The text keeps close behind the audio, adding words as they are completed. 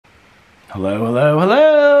Hello, hello,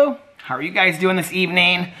 hello. How are you guys doing this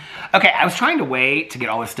evening? Okay, I was trying to wait to get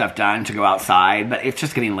all this stuff done to go outside, but it's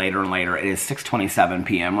just getting later and later. It is 6:27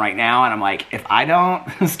 p.m. right now, and I'm like, if I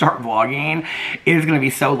don't start vlogging, it is gonna be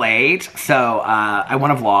so late. So I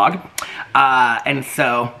wanna vlog.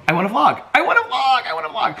 So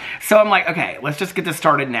I'm like, okay, let's just get this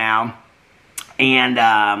started now. And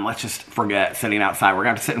let's just forget sitting outside. We're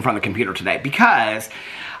gonna have to sit in front of the computer today because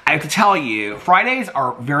I have to tell you, Fridays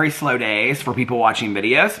are very slow days for people watching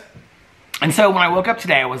videos. And so when I woke up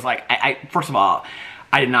today, I was like, first of all,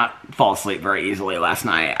 I did not fall asleep very easily last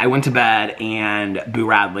night. I went to bed and Boo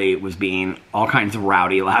Radley was being all kinds of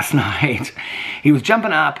rowdy last night. He was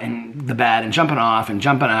jumping up in the bed and jumping off and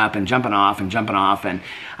jumping up and jumping off and jumping off. And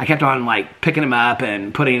I kept on like picking him up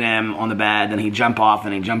and putting him on the bed. Then he'd jump off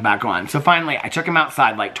and he'd jump back on. So finally I took him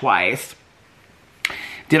outside like twice.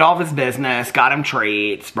 Did all of his business, got him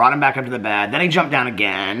treats, brought him back up to the bed. Then he jumped down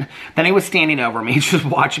again. Then he was standing over me, just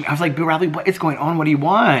watching me. I was like, Boo Radley, what is going on? What do you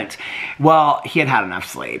want? Well, he had had enough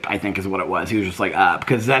sleep, I think is what it was. He was just like up.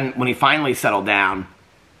 Because then when he finally settled down,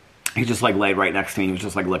 he just like laid right next to me. He was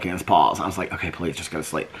just like licking his paws. I was like, okay, please just go to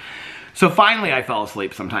sleep. So finally I fell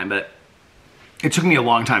asleep sometime, but it took me a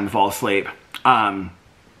long time to fall asleep.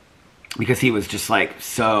 Because he was just like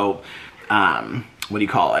so, what do you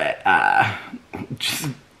call it? Just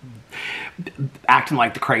acting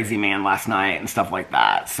like the crazy man last night and stuff like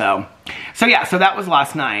that. So yeah, so that was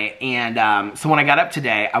last night. And so when I got up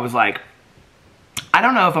today, I was like, I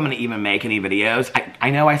don't know if I'm going to even make any videos.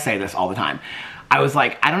 I know I say this all the time. I was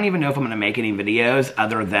like, I don't even know if I'm going to make any videos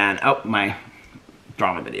other than, oh, my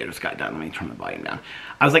drama video just got done. Let me turn the volume down.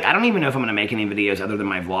 I was like, I don't even know if I'm going to make any videos other than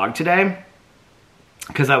my vlog today.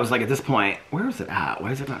 Because I was like, at this point, where is it at?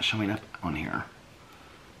 Why is it not showing up on here?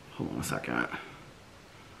 Hold on a second.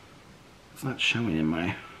 It's not showing in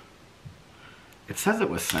my... It says it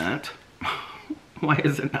was sent. Why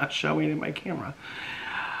is it not showing in my camera?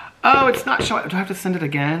 Oh, it's not showing. Do I have to send it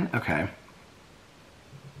again? Okay.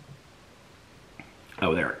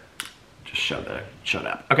 Oh, there. Just showed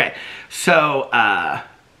up. Okay. So,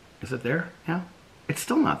 is it there now? It's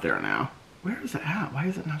still not there now. Where is it at? Why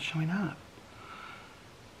is it not showing up?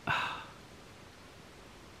 I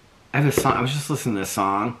have this song. I was just listening to this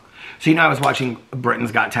song. So, you know, I was watching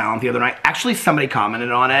Britain's Got Talent the other night. Actually, somebody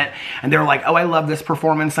commented on it. And they were like, oh, I love this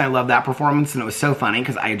performance. And I love that performance. And it was so funny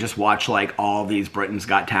because I had just watched, like, all these Britain's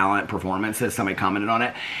Got Talent performances. Somebody commented on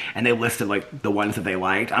it. And they listed, like, the ones that they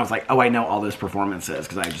liked. And I was like, oh, I know all those performances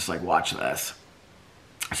because I just, like, watched this.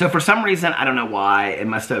 So, for some reason, I don't know why. It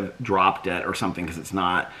must have dropped it or something because it's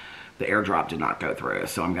not... The airdrop did not go through,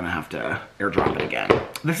 so I'm going to have to airdrop it again.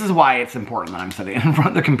 This is why it's important that I'm sitting in front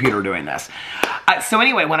of the computer doing this. So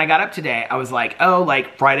anyway, when I got up today, I was like, oh,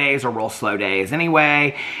 like Fridays are real slow days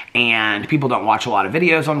anyway, and people don't watch a lot of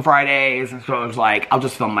videos on Fridays, and so I was like, I'll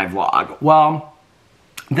just film my vlog. Well,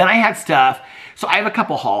 then I had stuff. So I have a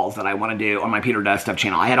couple hauls that I want to do on my Peter Does Stuff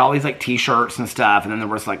channel. I had all these like t-shirts and stuff, and then there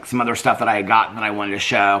was like some other stuff that I had gotten that I wanted to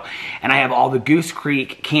show. And I have all the Goose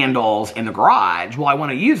Creek candles in the garage. Well, I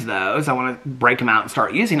want to use those. I want to break them out and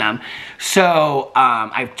start using them. So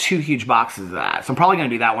I have 2 huge boxes of that. So I'm probably going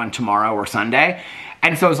to do that one tomorrow or Sunday.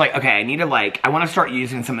 And so I was like, okay, I need to like, I want to start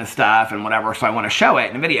using some of this stuff and whatever. So I want to show it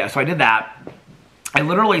in a video. So I did that. I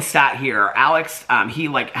literally sat here. Alex, he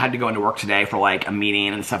like had to go into work today for like a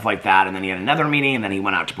meeting and stuff like that. And then he had another meeting and then he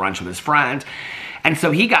went out to brunch with his friend. And so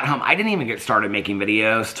he got home. I didn't even get started making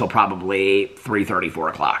videos till probably 3:30, 4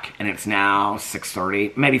 o'clock. And it's now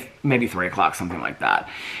 6:30, maybe 3 o'clock, something like that.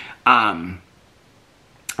 I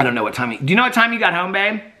don't know what time. Do you know what time you got home,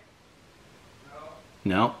 babe?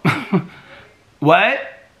 No. No? What?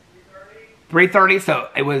 3:30. 3:30. So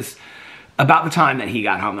it was about the time that he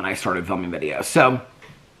got home that I started filming videos. So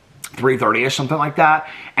 3:30ish, something like that.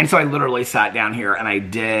 And so I literally sat down here and I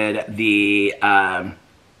did the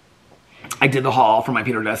haul for my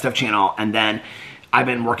Peter Does Stuff channel. And then I've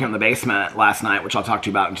been working on the basement last night, which I'll talk to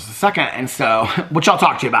you about in just a second. And so, which I'll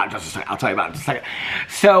talk to you about in just a second. I'll tell you about in just a second.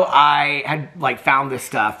 So I had like found this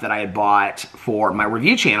stuff that I had bought for my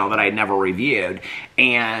review channel that I had never reviewed.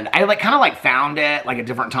 And I like kind of like found it like at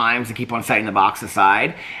different times and keep on setting the box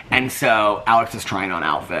aside. And so Alex is trying on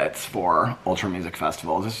outfits for Ultra Music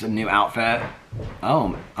Festival. Is this a new outfit?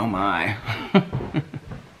 Oh my.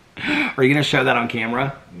 Are you gonna show that on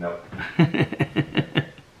camera? Nope.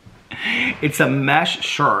 It's a mesh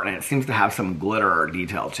shirt, and it seems to have some glitter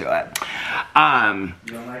detail to it.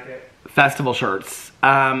 You don't like it? Festival shirts.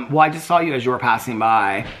 Well, I just saw you as you were passing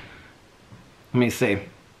by. Let me see.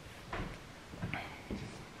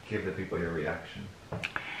 Give the people your reaction.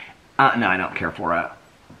 No, I don't care for it.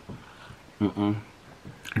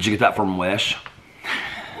 Did you get that from Wish?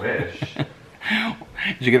 wish. Did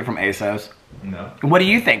you get it from ASOS? No. What do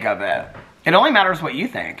you think of it? It only matters what you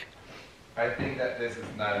think. I think that this is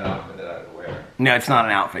not an outfit that I would wear. No, it's not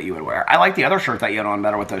an outfit you would wear. I like the other shirt that you had on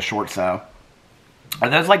better with those shorts, though. Are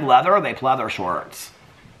those like leather or are they pleather shorts?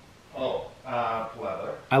 Oh,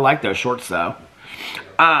 leather. I like those shorts, though.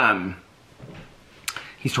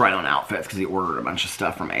 He's trying on outfits because he ordered a bunch of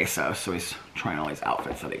stuff from ASOS, so he's trying all these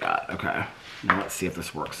outfits that he got. Okay, now let's see if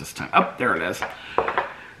this works this time. Oh, there it is.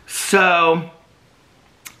 So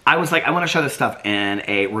I was like, I want to show this stuff in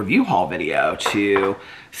a review haul video to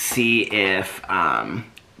see if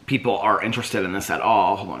people are interested in this at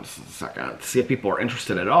all. Hold on just a second. See if people are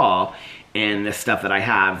interested at all in this stuff that I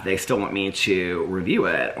have. They still want me to review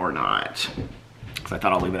it or not. Because I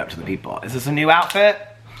thought I'll leave it up to the people. Is this a new outfit?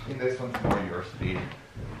 I think this one's more your speed.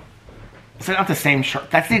 Is it not the same shirt?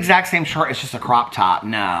 That's the exact same shirt. It's just a crop top.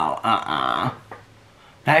 No.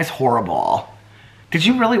 That is horrible. Did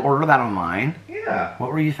you really order that online? Yeah.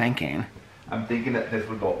 What were you thinking? I'm thinking that this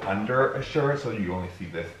would go under a shirt so you only see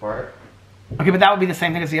this part. Okay, but that would be the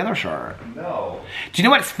same thing as the other shirt. No. Do you know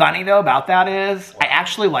what's funny, though, about that is? I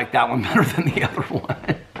actually like that one better than the other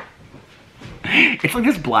one. It's like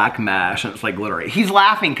this black mesh, and it's like glittery. He's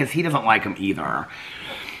laughing because he doesn't like them either.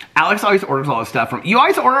 Alex always orders all this stuff from... You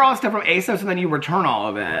always order all this stuff from ASOS, and then you return all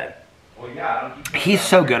of it. Well, yeah, I don't keep He's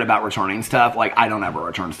so good about returning stuff. Like, I don't ever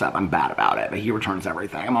return stuff. I'm bad about it, but he returns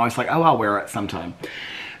everything. I'm always like, oh, I'll wear it sometime.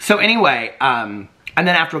 So anyway, and then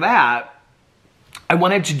after that, I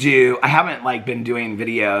wanted to do, I haven't like been doing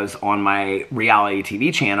videos on my reality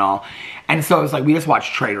TV channel. And so I was like, we just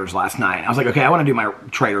watched Traitors last night. I was like, okay, I want to do my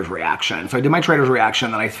Traitors reaction. So I did my Traitors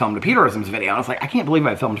reaction, then I filmed a Peterisms video. And I was like, I can't believe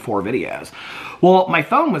I filmed 4 videos. Well, my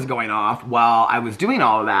phone was going off while I was doing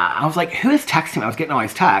all of that. I was like, who is texting me? I was getting all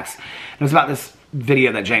these texts. It was about this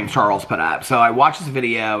video that James Charles put up. So I watched this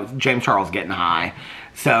video, James Charles getting high.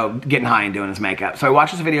 So getting high and doing his makeup. So I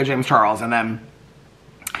watched this video, James Charles, and then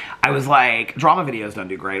I was like, drama videos don't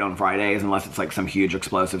do great on Fridays unless it's like some huge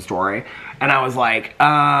explosive story. And I was like,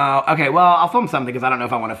 okay, well, I'll film something because I don't know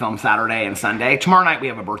if I want to film Saturday and Sunday. Tomorrow night we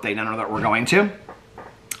have a birthday dinner that we're going to.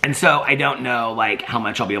 And so I don't know like how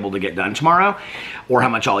much I'll be able to get done tomorrow or how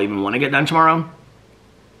much I'll even want to get done tomorrow.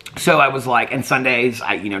 So I was like, and Sundays,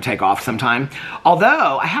 I, you know, take off sometime.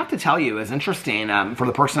 Although, I have to tell you, it's interesting for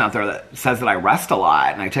the person out there that says that I rest a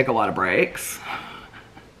lot and I take a lot of breaks.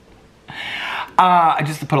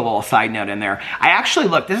 Just to put a little side note in there. I actually,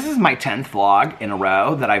 look, this is my 10th vlog in a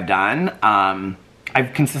row that I've done.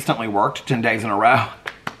 I've consistently worked 10 days in a row.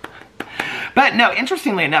 But no,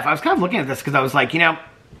 interestingly enough, I was kind of looking at this because I was like, you know,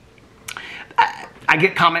 I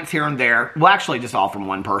get comments here and there. Well, actually just all from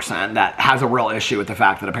one person that has a real issue with the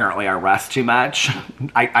fact that apparently I rest too much.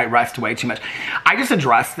 I rest way too much. I just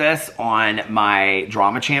addressed this on my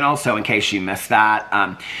drama channel, so in case you missed that,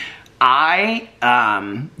 I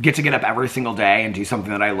get up every single day and do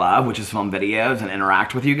something that I love, which is film videos and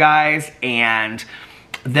interact with you guys. And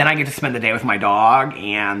then I get to spend the day with my dog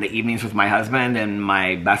and the evenings with my husband and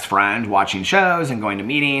my best friend watching shows and going to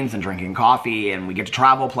meetings and drinking coffee, and we get to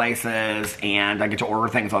travel places and I get to order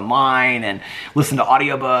things online and listen to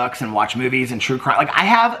audiobooks and watch movies and true crime. Like, I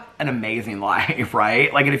have an amazing life,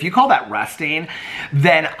 right? Like, and if you call that resting,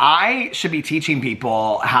 then I should be teaching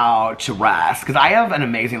people how to rest because I have an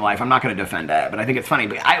amazing life. I'm not going to defend it, but I think it's funny.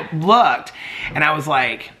 But I looked and I was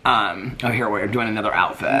like, oh, here we're doing another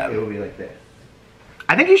outfit. It will be like this.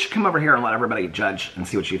 I think you should come over here and let everybody judge and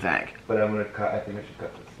see what you think. But I'm gonna cut. I think I should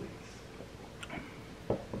cut the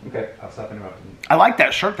sleeves. Okay, I'll stop interrupting. I like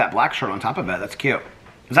that shirt, that black shirt on top of it. That's cute.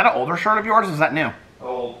 Is that an older shirt of yours or is that new?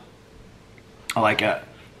 Old. I like it.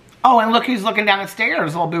 Oh, and look who's looking down the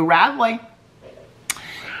stairs, little Boo Radley.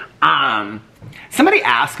 Somebody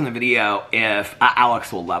asked in the video if,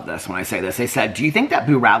 Alex will love this when I say this. They said, do you think that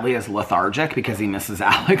Boo Radley is lethargic because he misses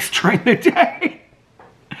Alex during the day?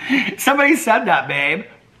 Somebody said that, babe.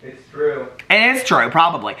 It's true. And it's true,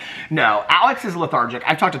 probably. No, Alex is lethargic.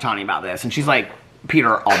 I've talked to Tani about this, and she's like,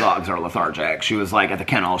 Peter, all dogs are lethargic. She was like, at the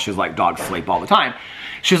kennel, she was like, dogs sleep all the time.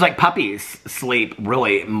 She was like, puppies sleep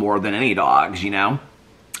really more than any dogs, you know?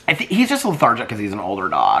 He's just lethargic because he's an older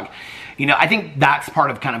dog. You know, I think that's part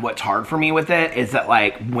of kind of what's hard for me with it, is that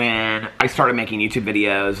like, when I started making YouTube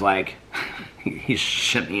videos, like, he's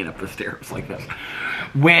shimmying up the stairs like this.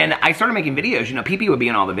 When I started making videos, you know, PP would be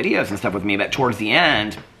in all the videos and stuff with me, but towards the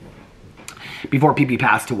end, before PP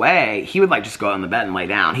passed away, he would like just go on the bed and lay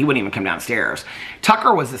down. He wouldn't even come downstairs.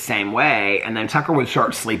 Tucker was the same way, and then Tucker would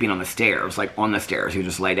start sleeping on the stairs, like on the stairs. He would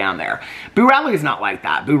just lay down there. Boo Radley is not like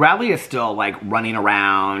that. Boo Radley is still like running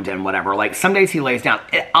around and whatever. Like some days he lays down.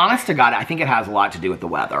 Honest to God, I think it has a lot to do with the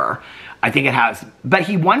weather. I think it has, but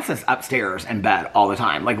he wants us upstairs in bed all the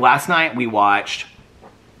time. Like last night we watched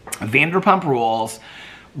Vanderpump Rules,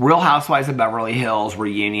 Real Housewives of Beverly Hills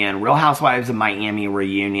reunion, Real Housewives of Miami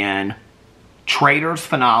reunion, Traitors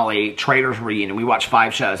finale, Traitors reunion. We watched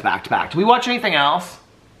 5 shows back to back. Did we watch anything else?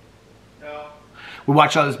 No. We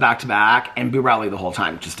watched those back to back, and Boo Radley the whole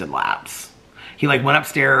time just did laps. He like went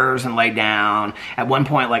upstairs and laid down. At one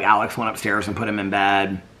point, like Alex went upstairs and put him in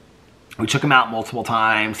bed. We took him out multiple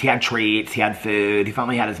times. He had treats, he had food, he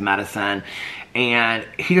finally had his medicine. And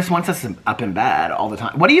he just wants us up in bed all the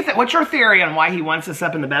time. What do you think? What's your theory on why he wants us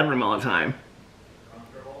up in the bedroom all the time?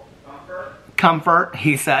 Comfort.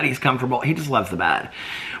 He said he's comfortable. He just loves the bed.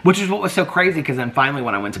 Which is what was so crazy, because then finally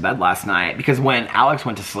when I went to bed last night, because when Alex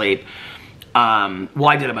went to sleep, well,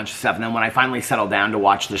 I did a bunch of stuff, and then when I finally settled down to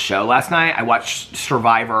watch the show last night, I watched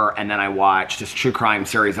Survivor, and then I watched this true crime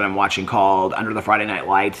series that I'm watching called Under the Friday Night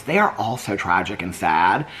Lights. They are all so tragic and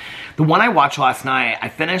sad. The one I watched last night, I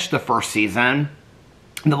finished the first season.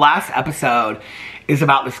 The last episode is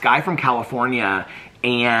about this guy from California,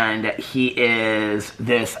 and he is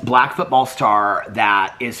this black football star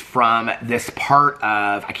that is from this part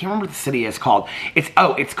of, I can't remember what the city is called.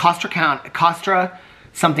 It's Costa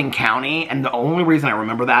something county, and the only reason I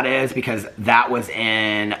remember that is because that was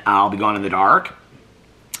in I'll Be Gone in the Dark,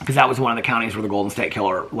 because that was one of the counties where the Golden State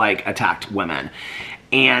Killer like attacked women.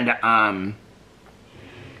 And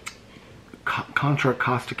Contra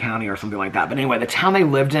Costa County or something like that. But anyway, the town they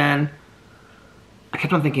lived in, I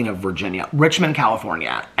kept on thinking of Virginia, Richmond,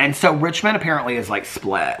 California. And so Richmond apparently is like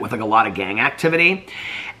split with like a lot of gang activity.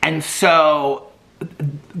 And so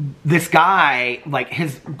this guy, like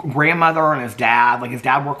his grandmother and his dad, like his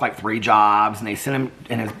dad worked like 3 jobs, and they sent him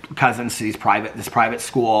and his cousins to this private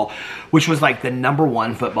school, which was like the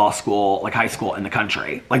 #1 football school, like high school in the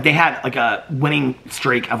country. Like they had like a winning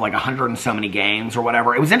streak of like 100 and so many games or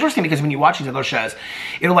whatever. It was interesting because when you watch these other shows,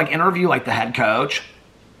 it'll like interview like the head coach.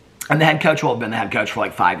 And the head coach will have been the head coach for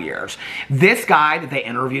like 5 years. This guy that they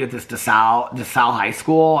interviewed at this DeSalle High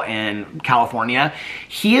School in California,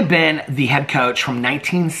 he had been the head coach from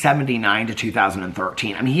 1979 to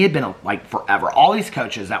 2013. I mean, he had been like forever. All these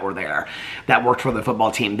coaches that were there that worked for the football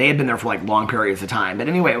team, they had been there for like long periods of time. But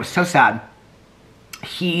anyway, it was so sad.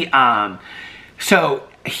 He had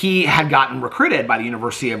gotten recruited by the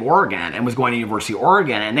University of Oregon and was going to University of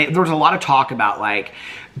Oregon. And there was a lot of talk about like,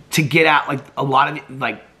 to get out,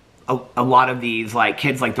 like a lot of these like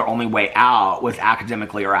kids, like their only way out was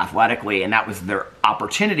academically or athletically, and that was their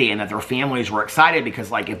opportunity, and that their families were excited because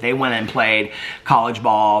like if they went and played college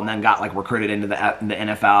ball and then got like recruited into the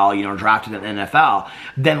NFL, you know, drafted in the NFL,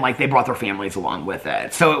 then like they brought their families along with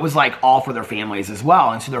it. So it was like all for their families as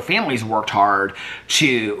well, and so their families worked hard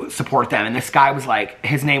to support them. And this guy was like,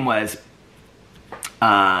 his name was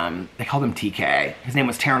they called him TK. His name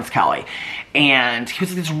was Terrence Kelly. And he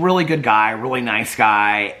was this really good guy, really nice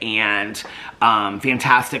guy, and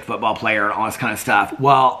fantastic football player and all this kind of stuff.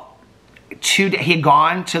 Well, he had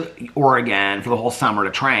gone to Oregon for the whole summer to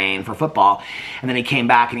train for football, and then he came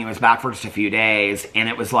back, and he was back for just a few days, and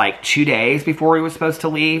it was like 2 days before he was supposed to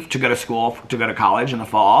leave to go to school, to go to college in the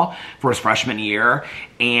fall for his freshman year,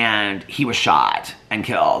 and he was shot and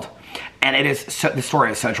killed. And it is so, the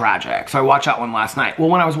story is so tragic. So I watched that one last night. Well,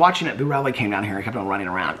 when I was watching it, Boo Radley came down here. He kept on running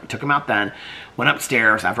around. I took him out then, went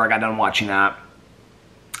upstairs after I got done watching that.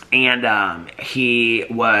 And he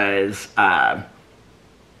was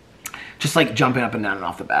just like jumping up and down and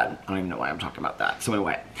off the bed. I don't even know why I'm talking about that. So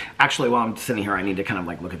anyway, actually while I'm sitting here, I need to kind of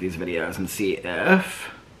like look at these videos and see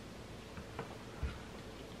if...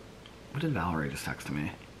 What did Valerie just text to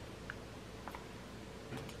me?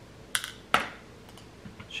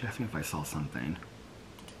 She asked me if I saw something.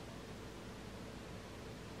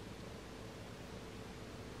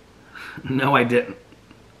 No, I didn't.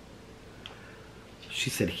 She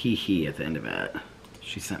said he at the end of it.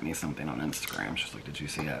 She sent me something on Instagram. She's like, did you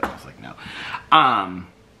see it? I was like, no.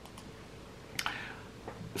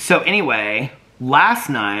 So anyway, last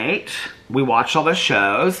night we watched all those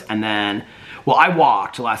shows, and then, well, I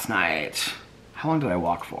walked last night. How long did I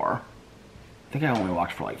walk for? I think I only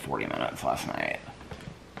walked for like 40 minutes last night.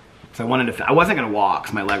 So I wasn't going to walk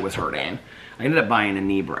because my leg was hurting. I ended up buying a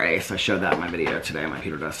knee brace. I showed that in my video today on my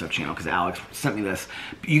Peter Does Stuff channel because Alex sent me this.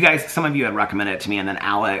 You guys, some of you had recommended it to me, and then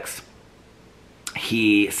Alex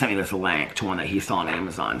he sent me this link to one that he saw on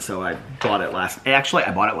Amazon. So I bought it actually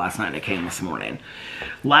I bought it last night and it came this morning.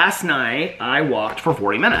 Last night I walked for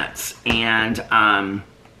 40 minutes and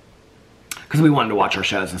because we wanted to watch our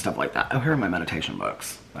shows and stuff like that. Oh, here are my meditation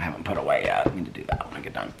books. I haven't put away yet. I need to do that when I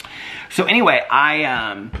get done. So anyway,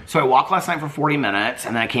 I walked last night for 40 minutes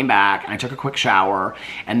and then I came back and I took a quick shower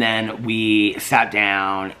and then we sat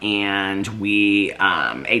down and we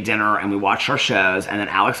ate dinner and we watched our shows and then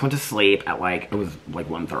Alex went to sleep at it was like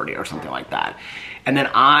 1:30 or something like that. And then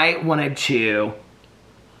I wanted to,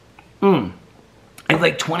 I had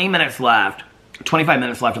like 20 minutes left, 25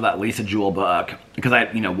 minutes left of that Lisa Jewell book because I,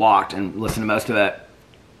 walked and listened to most of it.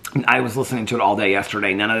 I was listening to it all day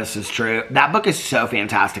yesterday. None of this is true. That book is so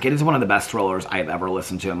fantastic. It is one of the best thrillers I've ever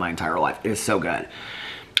listened to in my entire life. It is so good.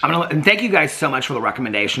 And thank you guys so much for the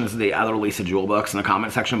recommendations of the other Lisa Jewell books in the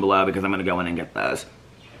comment section below because I'm going to go in and get those.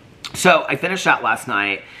 So I finished that last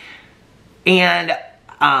night and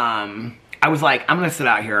I was like, I'm going to sit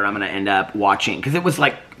out here and I'm going to end up watching because it was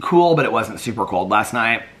like cool, but it wasn't super cold last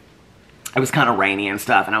night. It was kind of rainy and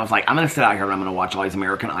stuff, and I was like, I'm going to sit out here and I'm going to watch all these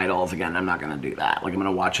American Idols again. I'm not going to do that. Like, I'm going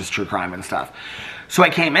to watch this true crime and stuff. So I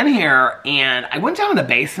came in here, and I went down to the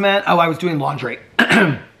basement. Oh, I was doing laundry.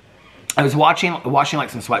 I was washing like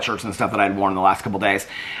some sweatshirts and stuff that I'd worn the last couple days,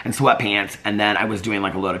 and sweatpants, and then I was doing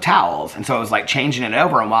like a load of towels. And so I was like changing it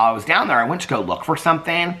over, and while I was down there, I went to go look for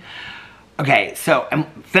something. Okay, so I'm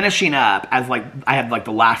finishing up as like, I had like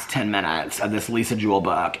the last 10 minutes of this Lisa Jewell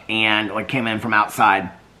book, and like came in from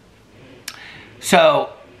outside.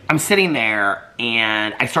 So I'm sitting there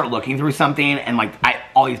and I start looking through something and like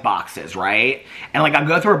all these boxes, right? And like I'll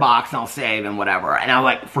go through a box and I'll save and whatever. And I'm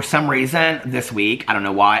like, for some reason this week, I don't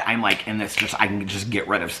know why, I'm like in this I can just get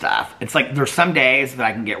rid of stuff. It's like there's some days that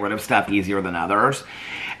I can get rid of stuff easier than others.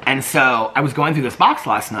 And so I was going through this box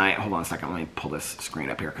last night. Hold on a second, let me pull this screen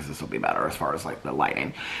up here because this will be better as far as like the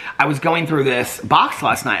lighting. I was going through this box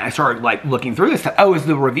last night. I started like looking through this stuff. Oh, it was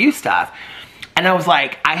the review stuff. And I was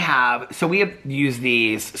like, so we have used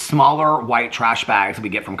these smaller white trash bags that we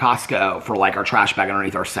get from Costco for like our trash bag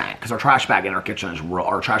underneath our sink. Because our trash bag in our kitchen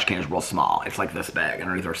our trash can is real small. It's like this big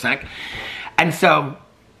underneath our sink. And so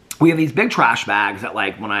we have these big trash bags that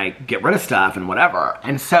like when I get rid of stuff and whatever.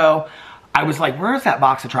 And so I was like, where is that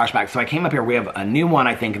box of trash bags? So I came up here. We have a new one,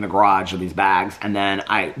 I think, in the garage of these bags. And then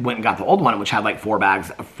I went and got the old one, which had like 4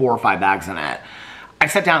 or 5 bags in it. I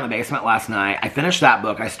sat down in the basement last night. I finished that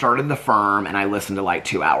book. I started The Firm, and I listened to like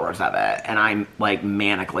 2 hours of it. And I like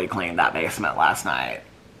manically cleaned that basement last night.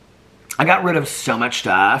 I got rid of so much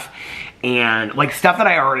stuff, and like stuff that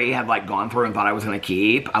I already had like gone through and thought I was gonna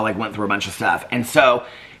keep. I like went through a bunch of stuff, and so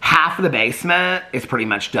half of the basement is pretty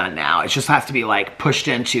much done now. It just has to be like pushed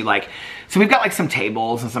into like, so we've got like some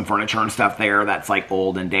tables and some furniture and stuff there that's like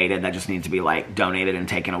old and dated that just needs to be like donated and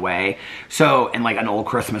taken away. So, and like an old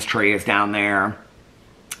Christmas tree is down there.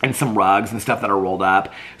 And some rugs and stuff that are rolled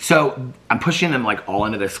up. So I'm pushing them like all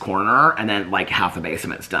into this corner, and then like half the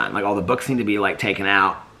basement's done. Like all the books need to be like taken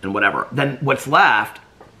out and whatever. Then what's left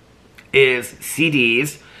is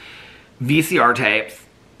CDs, VCR tapes,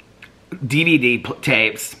 DVD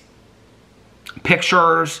tapes,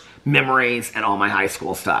 pictures, memories, and all my high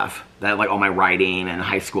school stuff. That like all my writing and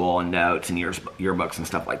high school and notes and yearbooks and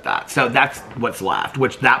stuff like that. So that's what's left,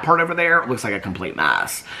 which that part over there looks like a complete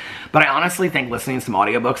mess. But I honestly think listening to some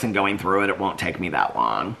audiobooks and going through it won't take me that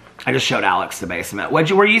long. I just showed Alex the basement.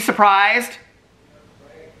 Were you surprised?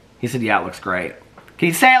 He said, yeah, it looks great. Can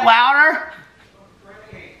you say it louder?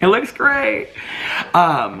 It looks great.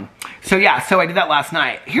 So yeah, so I did that last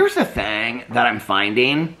night. Here's the thing that I'm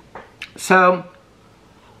finding. So,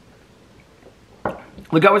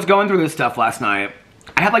 look, I was going through this stuff last night.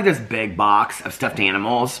 I had like this big box of stuffed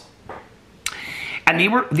animals. And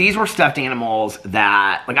these were stuffed animals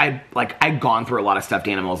that, I'd gone through a lot of stuffed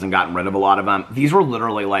animals and gotten rid of a lot of them. These were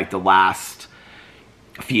literally like the last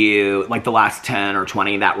few, like the last 10 or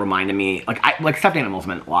 20 that reminded me, like stuffed animals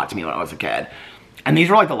meant a lot to me when I was a kid. And these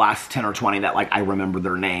were like the last 10 or 20 that like I remembered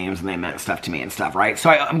their names and they meant stuff to me and stuff, right?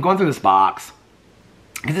 So I'm going through this box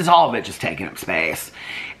because it's all of it just taking up space.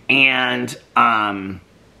 And,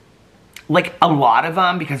 like a lot of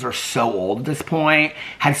them, because they're so old at this point,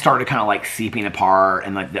 had started kind of like seeping apart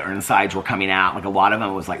and like their insides were coming out. Like a lot of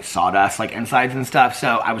them was like sawdust, like insides and stuff.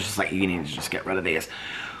 So I was just like, you need to just get rid of these.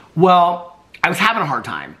 Well, I was having a hard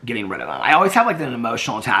time getting rid of them. I always have like an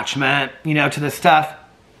emotional attachment, you know, to this stuff.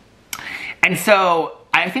 And so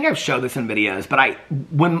I think I've showed this in videos, but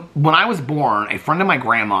when I was born, a friend of my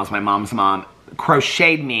grandma's, my mom's mom,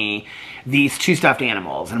 crocheted me these 2 stuffed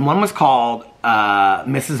animals. And one was called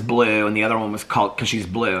Mrs. Blue, and the other one was called, because she's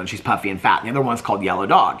blue and she's puffy and fat, and the other one's called Yellow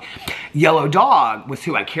Dog. Yellow Dog was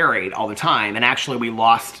who I carried all the time, and actually we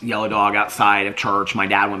lost Yellow Dog outside of church. My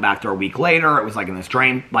dad went back there a week later. It was like in this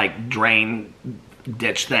drain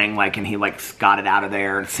ditch thing, like, and he like got it out of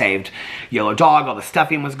there and saved Yellow Dog. All the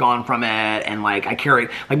stuffing was gone from it, and like I carried,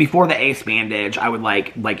 like before the ace bandage, I would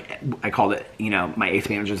like I called it, you know, my ace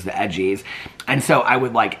bandage is the edgies, and so I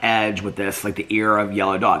would like edge with this, like the ear of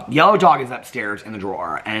Yellow Dog. Yellow Dog is upstairs in the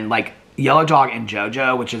drawer, and like Yellow Dog and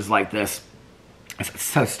JoJo, which is like this, it's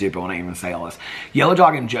so stupid when I even say all this. Yellow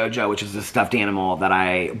Dog and JoJo, which is a stuffed animal that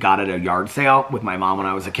I got at a yard sale with my mom when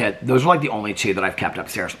I was a kid. Those are like the only two that I've kept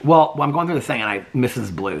upstairs. Well, I'm going through the thing and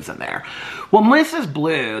Mrs. Blue's in there. Well, Mrs.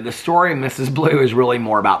 Blue, the story of Mrs. Blue is really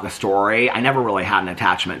more about the story. I never really had an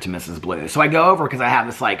attachment to Mrs. Blue. So I go over because I have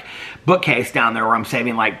this like bookcase down there where I'm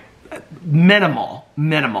saving like minimal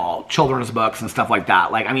children's books and stuff like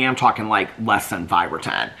that. Like, I mean, I'm talking like less than 5 or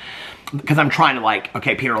 10. Because I'm trying to like,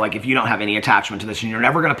 okay, Peter, like if you don't have any attachment to this and you're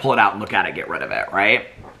never going to pull it out and look at it, get rid of it, right?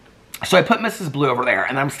 So I put Mrs. Blue over there,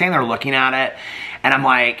 and I'm standing there looking at it, and I'm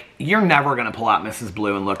like, you're never going to pull out Mrs.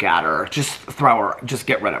 Blue and look at her. Just throw her, just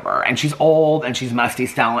get rid of her. And she's old, and she's musty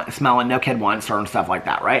smelling, no kid wants her and stuff like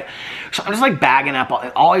that, right? So I'm just like bagging up,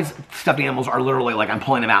 all these stuffed animals are literally like, I'm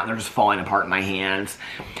pulling them out and they're just falling apart in my hands.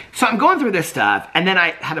 So I'm going through this stuff, and then I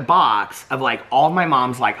had a box of like all of my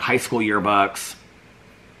mom's like high school yearbooks,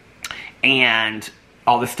 and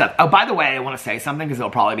all this stuff. Oh, by the way, I want to say something because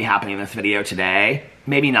it'll probably be happening in this video today.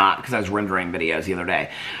 Maybe not, because I was rendering videos the other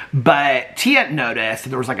day. But Tia noticed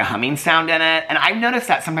that there was like a humming sound in it. And I've noticed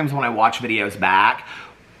that sometimes when I watch videos back,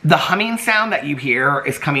 the humming sound that you hear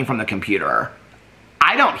is coming from the computer.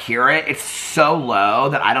 I don't hear it. It's so low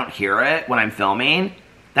that I don't hear it when I'm filming.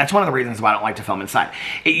 That's one of the reasons why I don't like to film inside.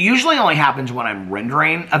 It usually only happens when I'm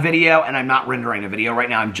rendering a video, and I'm not rendering a video right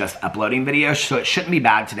now. I'm just uploading videos, so it shouldn't be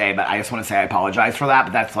bad today, but I just want to say I apologize for that,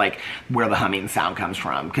 but that's like where the humming sound comes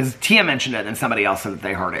from. Because Tia mentioned it, and somebody else said that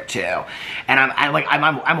they heard it too. And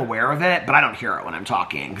I'm aware of it, but I don't hear it when I'm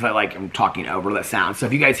talking, because I'm talking over the sound. So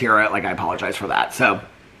if you guys hear it, like, I apologize for that. So,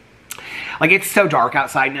 like, it's so dark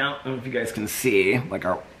outside now. I don't know if you guys can see, like,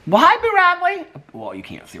 our... Well, hi, Boo Radley. Well, you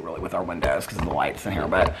can't see really with our windows because of the lights in here,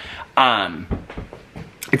 but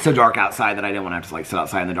it's so dark outside that I didn't want to have to like sit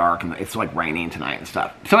outside in the dark, and it's like raining tonight and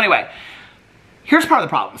stuff. So anyway, here's part of the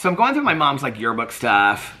problem. So I'm going through my mom's like yearbook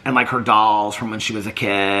stuff and like her dolls from when she was a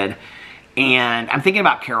kid, and I'm thinking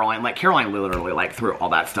about Caroline. Like, Caroline literally like threw all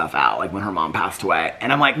that stuff out like when her mom passed away,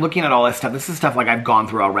 and I'm like looking at all this stuff. This is stuff like I've gone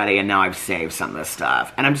through already, and now I've saved some of this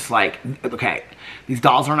stuff, and I'm just like, okay, these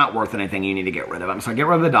dolls are not worth anything. You need to get rid of them. So I get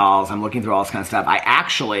rid of the dolls. I'm looking through all this kind of stuff.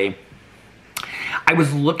 I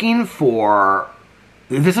was looking for,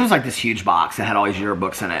 this was like this huge box that had all these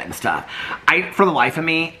yearbooks in it and stuff. For the life of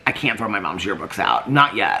me, I can't throw my mom's yearbooks out.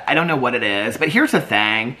 Not yet. I don't know what it is. But here's the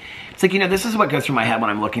thing. It's like, you know, this is what goes through my head when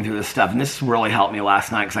I'm looking through this stuff. And this really helped me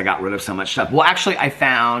last night because I got rid of so much stuff. Well, actually, I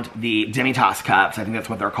found the Demi-Tasse cups. I think that's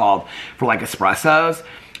what they're called, for like espressos.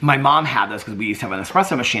 My mom had those because we used to have an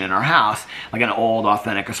espresso machine in our house, like an old,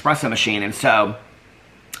 authentic espresso machine. And so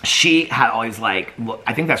she had all these, like,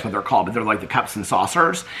 I think that's what they're called, but they're like the cups and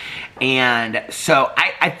saucers. And so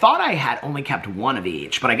I thought I had only kept one of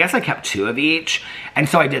each, but I guess I kept 2 of each. And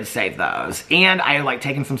so I did save those. And I had, like,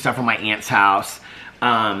 taken some stuff from my aunt's house.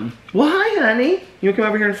 Well, hi, honey. You want to come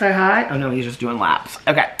over here and say hi? Oh, no, he's just doing laps.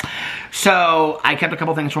 Okay. So I kept a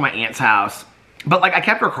couple things from my aunt's house. But, like, I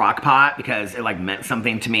kept her crock pot because it, like, meant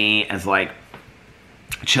something to me as, like,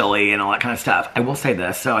 chili and all that kind of stuff. I will say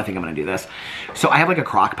this, so I think I'm going to do this. So I have, like, a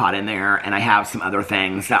crock pot in there, and I have some other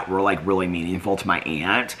things that were, like, really meaningful to my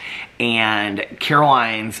aunt. And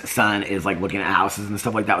Caroline's son is, like, looking at houses and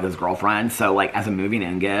stuff like that with his girlfriend. So, like, as a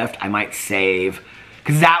moving-in gift, I might save...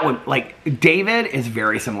 Because that would, like, David is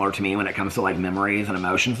very similar to me when it comes to, like, memories and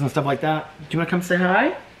emotions and stuff like that. Do you want to come say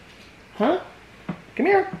hi? Huh? Come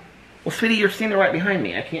here. Well, sweetie, you're standing right behind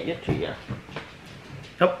me. I can't get to you.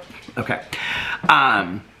 Oh, okay.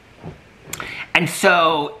 And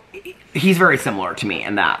so, he's very similar to me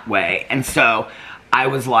in that way. And so, I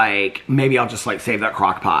was like, maybe I'll just, like, save that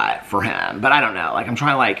crock pot for him. But I don't know. Like, I'm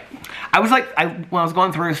trying to, like... I was like, when I was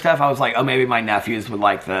going through stuff, I was like, oh, maybe my nephews would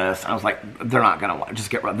like this. And I was like, they're not going to just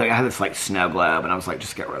get rid of it. They had this, like, snow globe. And I was like,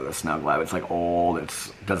 just get rid of the snow globe. It's, like, old.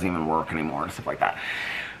 It doesn't even work anymore and stuff like that.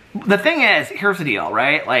 The thing is, here's the deal,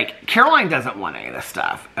 right? Like, Caroline doesn't want any of this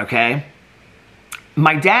stuff, okay?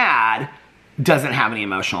 My dad doesn't have any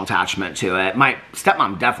emotional attachment to it. My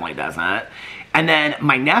stepmom definitely doesn't. And then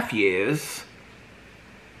my nephews,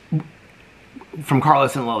 from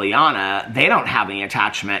Carlos and Liliana, they don't have any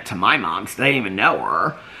attachment to my mom, so they didn't even know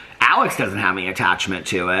her. Alex doesn't have any attachment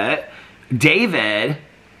to it. David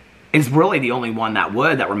is really the only one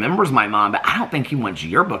that remembers my mom, but I don't think he wants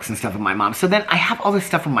yearbooks and stuff of my mom. So then I have all this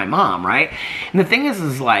stuff from my mom, right? And the thing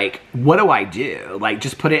is like, what do I do? Like,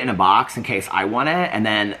 just put it in a box in case I want it, and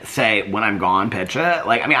then say, when I'm gone, pitch it?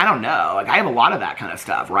 Like, I mean, I don't know. Like, I have a lot of that kind of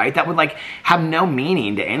stuff, right? That would, like, have no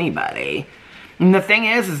meaning to anybody. And the thing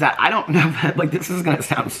is that I don't know that, like, this is going to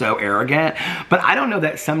sound so arrogant, but I don't know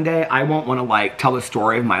that someday I won't want to, like, tell the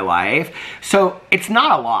story of my life. So it's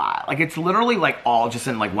not a lot. Like, it's literally, like, all just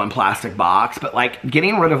in, like, one plastic box. But, like,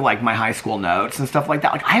 getting rid of, like, my high school notes and stuff like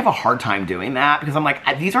that, like, I have a hard time doing that because I'm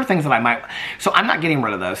like, these are things that I might, so I'm not getting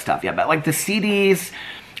rid of those stuff yet. But, like, the CDs,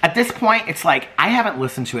 at this point, it's like, I haven't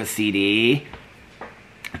listened to a CD.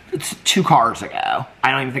 It's 2 cars ago.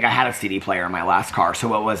 I don't even think I had a CD player in my last car. So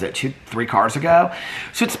what was it, 3 cars ago?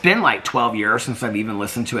 So it's been like 12 years since I've even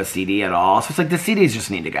listened to a CD at all. So it's like the CDs just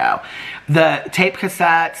need to go. The tape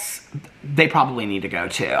cassettes, they probably need to go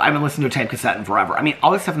too. I haven't listened to a tape cassette in forever. I mean,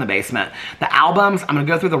 all this stuff in the basement. The albums, I'm going to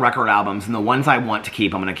go through the record albums, and the ones I want to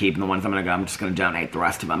keep, I'm going to keep, and the ones I'm going to go, I'm just going to donate the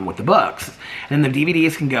rest of them with the books. And then the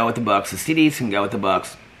DVDs can go with the books, the CDs can go with the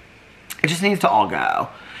books. It just needs to all go.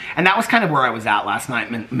 And that was kind of where I was at last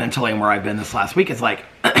night mentally, and where I've been this last week. It's like,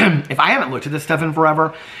 if I haven't looked at this stuff in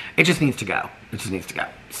forever, it just needs to go. It just needs to go.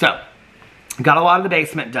 So, got a lot of the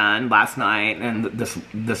basement done last night and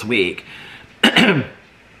this week. I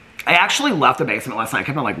actually left the basement last night. I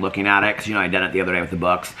kept on, like, looking at it because, you know, I did it the other day with the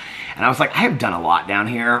books. And I was like, I have done a lot down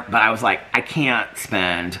here, but I was like, I can't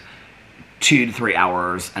spend 2 to 3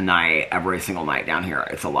 hours a night every single night down here.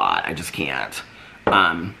 It's a lot. I just can't.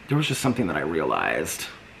 There was just something that I realized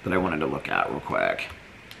that I wanted to look at real quick.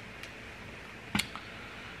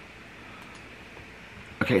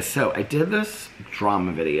 Okay, so I did this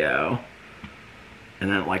drama video, and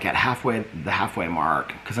then, like, at the halfway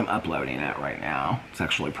mark, because I'm uploading it right now, it's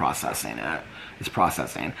actually processing it. It's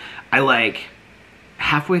processing. I, like,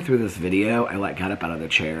 halfway through this video, I, like, got up out of the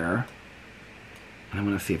chair, and I'm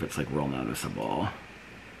gonna see if it's, like, real noticeable.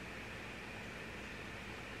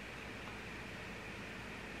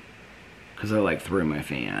 Because I, like, threw my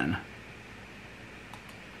fan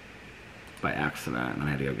by accident, and I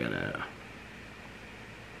had to go get it.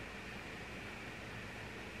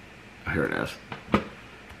 Oh, here it is.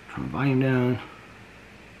 Turn the volume down.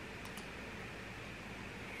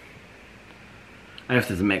 I have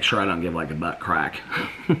to make sure I don't give, like, a butt crack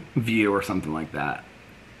view or something like that.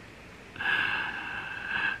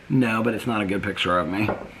 No, but it's not a good picture of me.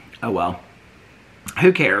 Oh, well.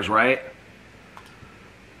 Who cares, right?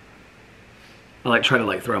 I, like, try to,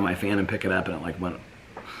 like, throw my fan and pick it up, and it, like, went.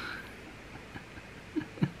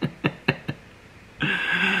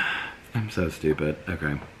 I'm so stupid.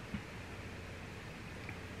 Okay.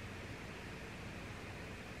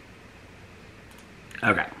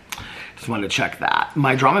 Okay. Just wanted to check that.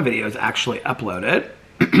 My drama video is actually uploaded.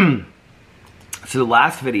 So the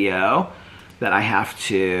last video that I have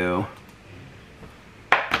to...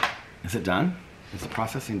 Is it done? Is the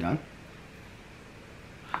processing done?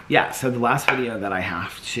 Yeah, so the last video that I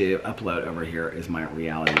have to upload over here is my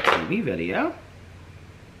reality TV video.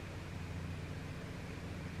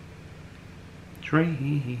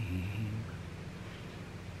 Dream.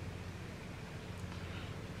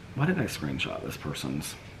 Why did I screenshot this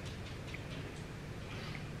person's?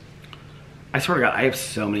 I swear to God, I have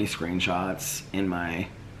so many screenshots in my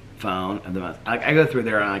phone of the month. I go through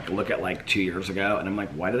there and I look at, like, 2 years ago, and I'm like,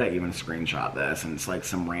 why did I even screenshot this? And it's like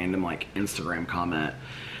some random, like, Instagram comment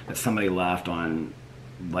that somebody left on,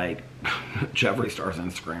 like, Jeffree Star's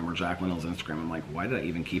Instagram or Jack Wendell's Instagram. I'm like, why did I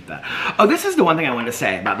even keep that? Oh, this is the one thing I wanted to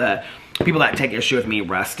say about the people that take issue with me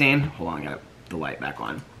resting. Hold on, I got the light back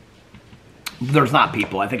on. There's not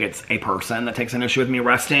people. I think it's a person that takes an issue with me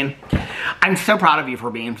resting. I'm so proud of you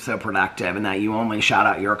for being so productive and that you only shout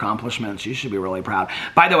out your accomplishments. You should be really proud.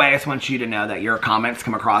 By the way, I just want you to know that your comments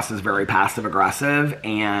come across as very passive-aggressive,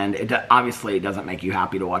 and it obviously doesn't make you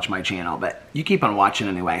happy to watch my channel, but you keep on watching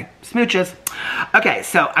anyway. Smooches. Okay,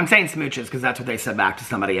 so I'm saying smooches because that's what they said back to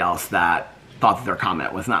somebody else that thought that their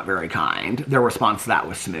comment was not very kind. Their response to that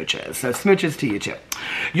was smooches. So smooches to you too.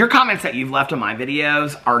 Your comments that you've left on my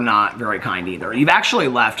videos are not very kind either. You've actually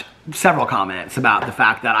left several comments about the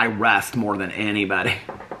fact that I rest more than anybody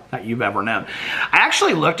that you've ever known. I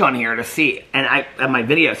actually looked on here to see, and at my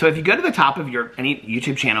video. So if you go to the top of any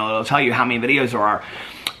YouTube channel, it'll tell you how many videos there are.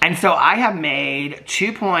 And so I have made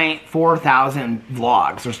 2.4 thousand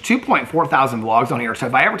vlogs. There's 2.4 thousand vlogs on here. So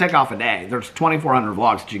if I ever take off a day, there's 2,400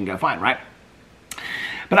 vlogs that you can go find, right?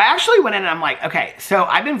 But I actually went in and I'm like, okay, so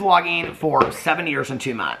I've been vlogging for 7 years and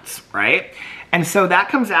 2 months, right? And so that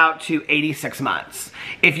comes out to 86 months.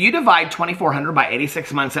 If you divide 2,400 by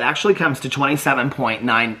 86 months, it actually comes to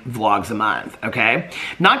 27.9 vlogs a month, okay?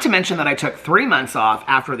 Not to mention that I took 3 months off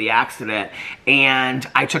after the accident, and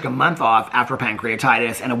I took a month off after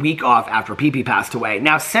pancreatitis, and a week off after PP passed away.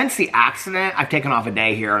 Now, since the accident, I've taken off a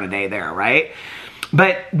day here and a day there, right?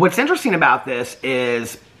 But what's interesting about this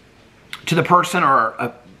is, to the person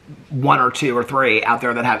or one or two or three out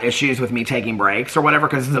there that have issues with me taking breaks or whatever,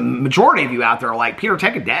 because the majority of you out there are like, Peter,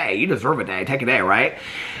 take a day. You deserve a day. Take a day, right?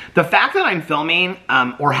 The fact that I'm filming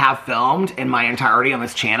or have filmed in my entirety on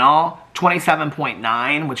this channel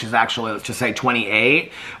 27.9, which is actually, let's just say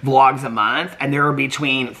 28 vlogs a month, and there are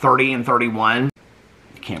between 30 and 31.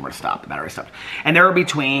 The camera stopped, the battery stopped. And there are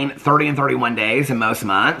between 30 and 31 days in most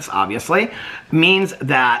months, obviously, means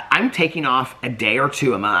that I'm taking off a day or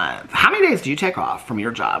two a month. How many days do you take off from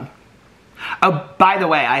your job? Oh, by the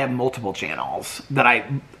way, I have multiple channels that I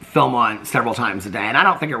film on several times a day, and I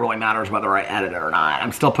don't think it really matters whether I edit it or not.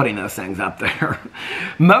 I'm still putting those things up there.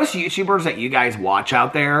 Most YouTubers that you guys watch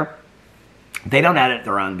out there, they don't edit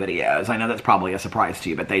their own videos. I know that's probably a surprise to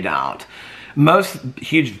you, but they don't. Most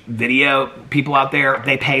huge video people out there,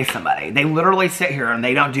 they pay somebody. They literally sit here and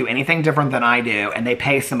they don't do anything different than I do, and they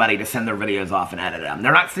pay somebody to send their videos off and edit them.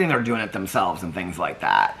 They're not sitting there doing it themselves and things like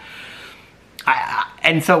that.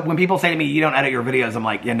 And so when people say to me, you don't edit your videos, I'm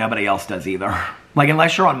like, yeah, nobody else does either. Like,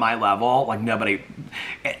 unless you're on my level, like nobody,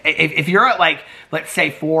 if you're at like, let's say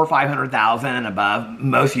 400,000 or 500,000 and above,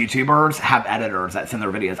 most YouTubers have editors that send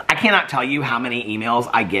their videos. I cannot tell you how many emails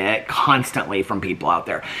I get constantly from people out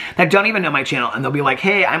there that don't even know my channel, and they'll be like,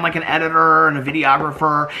 hey, I'm like an editor and a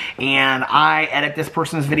videographer, and I edit this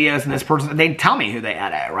person's videos and this person, they tell me who they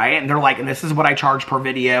edit, right? And they're like, and this is what I charge per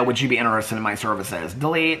video. Would you be interested in my services?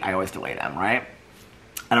 Delete. I always delete them, right?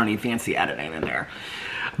 I don't need fancy editing in there.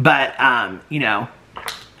 But, you know,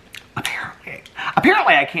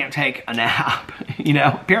 apparently I can't take a nap, you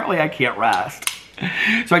know, apparently I can't rest.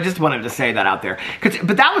 So I just wanted to say that out there.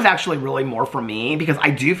 But that was actually really more for me, because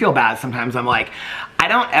I do feel bad sometimes. I'm like, I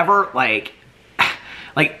don't ever, like,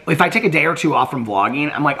 if I take a day or two off from vlogging,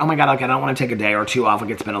 I'm like, oh my God, like, I don't want to take a day or two off.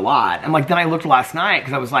 Like, it's been a lot. And like, then I looked last night,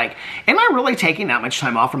 because I was like, am I really taking that much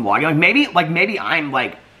time off from vlogging? Like, maybe I'm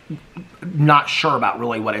like, not sure about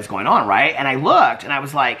really what is going on, right? And I looked and I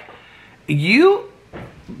was like,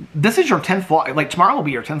 this is your 10th vlog, like tomorrow will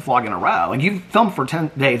be your 10th vlog in a row. Like, you've filmed for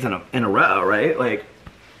 10 days in a row, right? Like,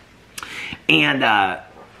 and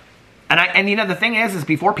you know, the thing is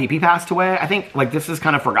before PP passed away, I think like this is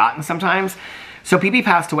kind of forgotten sometimes. So PP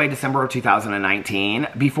passed away December of 2019.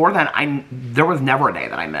 Before then, there was never a day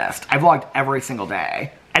that I missed. I vlogged every single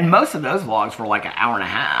day. And most of those vlogs were like an hour and a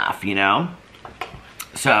half, you know?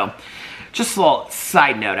 So, just a little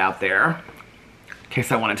side note out there, in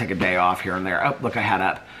case I want to take a day off here and there. Oh, look, I had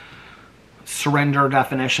up surrender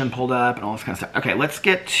definition pulled up and all this kind of stuff. Okay, let's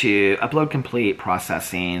get to upload complete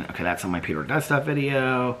processing. Okay, that's on my Peter Does Stuff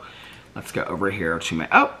video. Let's go over here to my,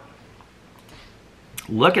 oh,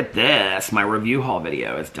 look at this. My review haul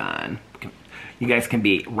video is done. You guys can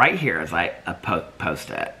be right here as I post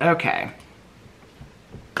it. Okay.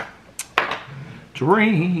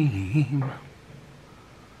 Dream.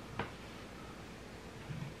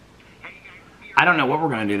 I don't know what we're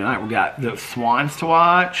going to do tonight. We got the Swans to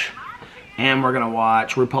watch, and we're going to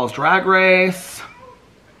watch RuPaul's Drag Race.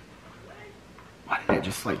 Why did it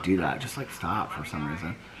just like do that? Just like stop for some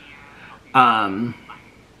reason. And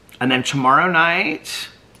then tomorrow night,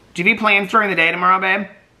 do you have plans during the day tomorrow, babe?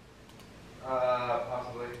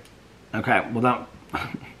 Possibly. Okay, well don't.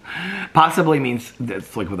 Possibly means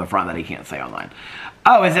it's like with a front that he can't say online.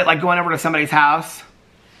 Oh, is it like going over to somebody's house?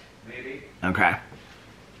 Maybe. Okay.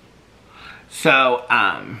 So,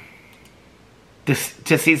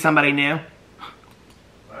 to see somebody new?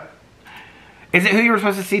 What? Is it who you were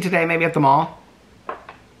supposed to see today, maybe at the mall?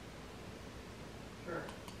 Sure.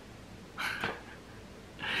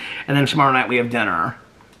 And then tomorrow night we have dinner.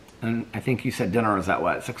 And I think you said dinner is at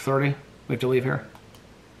what, 6:30? We have to leave here?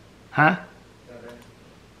 Huh? 7.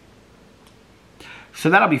 So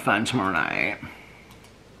that'll be fun tomorrow night.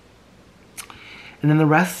 And then the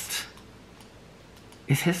rest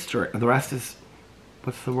is history. The rest is,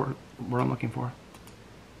 what's the word I'm looking for?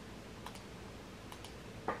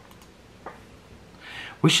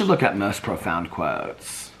 We should look up most profound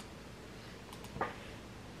quotes.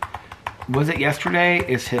 Was it yesterday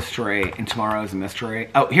is history and tomorrow is a mystery?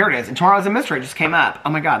 Oh, here it is. And tomorrow is a mystery. It just came up. Oh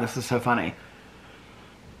my God, this is so funny.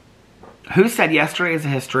 Who said yesterday is a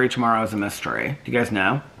history, tomorrow is a mystery? Do you guys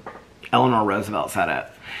know? Eleanor Roosevelt said it.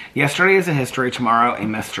 Yesterday is a history, tomorrow a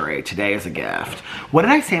mystery, today is a gift. What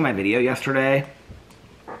did I say in my video yesterday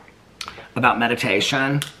about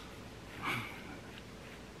meditation?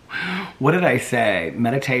 What did I say?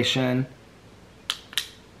 Meditation.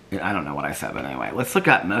 I don't know what I said, but anyway, let's look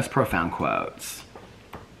at most profound quotes.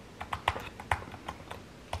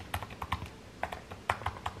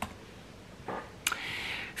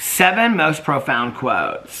 Seven most profound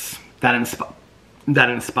quotes that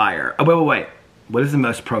inspire. Oh, wait. What is the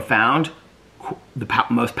most profound,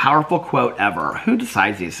 most powerful quote ever? Who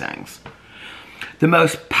decides these things? The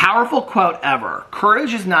most powerful quote ever.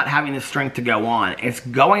 Courage is not having the strength to go on. It's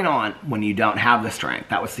going on when you don't have the strength.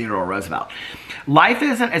 That was Theodore Roosevelt. Life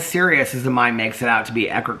isn't as serious as the mind makes it out to be,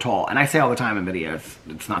 Eckhart Tolle. And I say all the time in videos,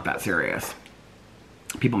 it's not that serious.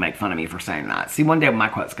 People make fun of me for saying that. See, one day my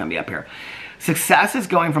quote's going to be up here. Success is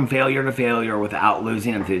going from failure to failure without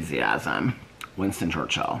losing enthusiasm. Winston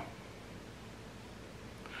Churchill.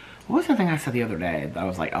 What was the thing I said the other day that I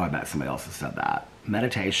was like, oh, I bet somebody else has said that?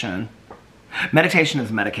 Meditation. Meditation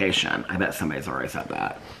is medication. I bet somebody's already said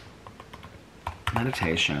that.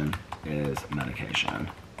 Meditation is medication.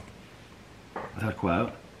 Is that a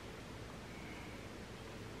quote?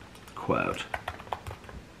 Quote.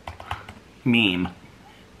 Meme.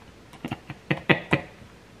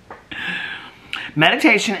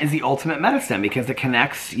 Meditation is the ultimate medicine because it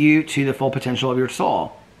connects you to the full potential of your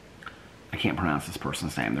soul. I can't pronounce this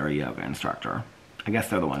person's name. They're a yoga instructor. I guess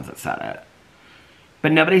they're the ones that said it.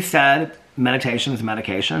 But nobody said meditation is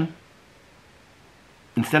medication.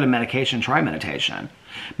 Instead of medication, try meditation.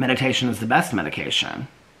 Meditation is the best medication.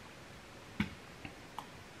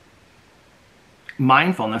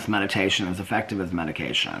 Mindfulness meditation is effective as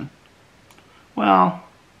medication. Well,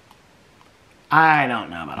 I don't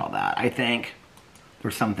know about all that. I think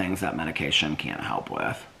there's some things that medication can't help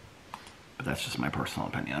with. But that's just my personal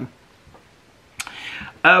opinion.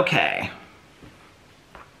 Okay.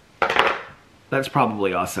 That's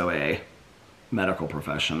probably also a medical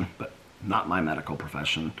profession, but not my medical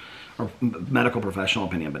profession. Or medical professional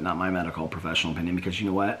opinion, but not my medical professional opinion, because you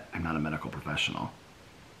know what? I'm not a medical professional.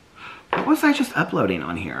 What was I just uploading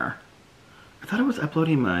on here? I thought I was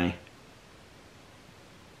uploading my...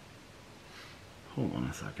 Hold on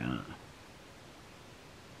a second.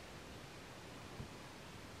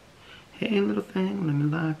 Hey, little thing, let me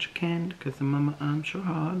light your candle, cause the mama I'm sure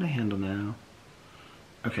hard to handle now.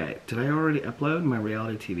 Okay, did I already upload my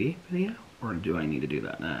reality TV video? Or do I need to do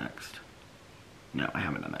that next? No, I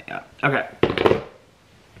haven't done that yet. Okay.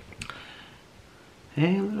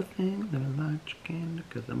 Hey, little thing, let me light your candle,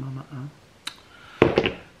 cause the mama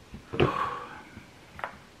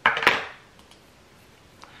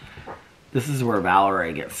This is where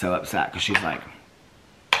Valerie gets so upset, because she's like,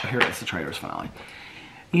 oh, here it is, the Traitors finale.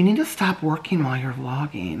 You need to stop working while you're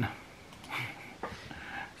vlogging.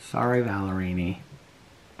 Sorry, Valerini.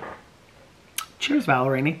 Cheers,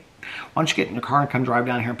 Valerini. Why don't you get in your car and come drive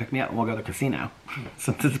down here and pick me up and we'll go to the casino.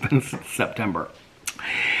 Since it's been since September.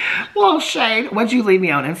 Well, Shade, what'd you leave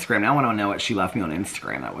me on Instagram? Now I want to know what she left me on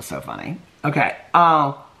Instagram. That was so funny. Okay.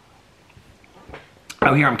 Oh,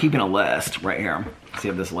 here, I'm keeping a list right here. See,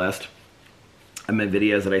 I have this list of my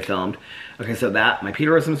videos that I filmed. Okay, so that, my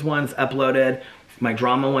Peterisms one's uploaded. My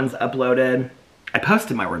drama one's uploaded. I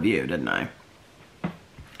posted my review, didn't I?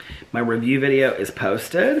 My review video is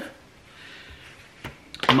posted.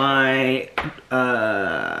 My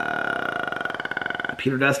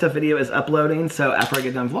Peter Does Stuff video is uploading. So after I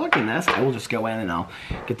get done vlogging this, I will just go in and I'll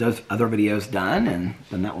get those other videos done, and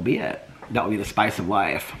then that will be it. That will be the spice of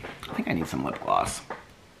life. I think I need some lip gloss.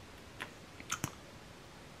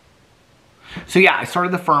 So yeah, I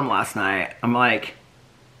started the firm last night. I'm like,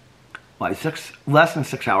 well, less than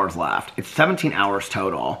 6 hours left. It's 17 hours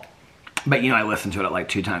total. But, you know, I listened to it at like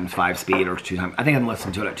 2 times 5 speed or 2 times... I think I'm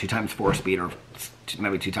listening to it at 2 times 4 speed or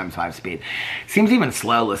maybe 2 times 5 speed. Seems even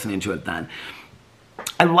slow listening to it then.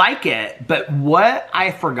 I like it, but what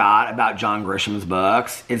I forgot about John Grisham's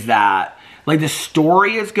books is that, like, the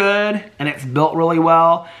story is good and it's built really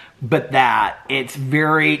well, but that it's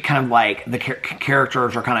very kind of like the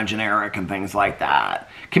characters are kind of generic and things like that.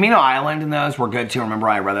 Camino Island and those were good too. Remember,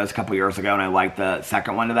 I read those a couple years ago and I liked the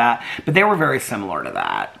second one to that, but they were very similar to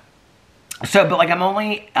that. So, but like I'm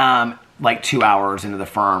only like 2 hours into the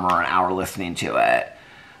firm or an hour listening to it.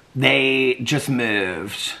 They just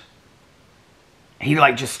moved. He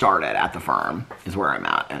like just started at the firm is where I'm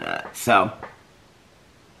at in it. So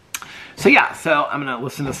yeah, so I'm going to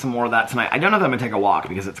listen to some more of that tonight. I don't know if I'm going to take a walk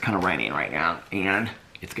because it's kind of raining right now and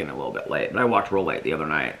it's getting a little bit late. But I walked real late the other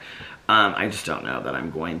night. I just don't know that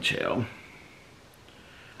I'm going to.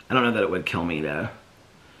 I don't know that it would kill me to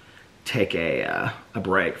take a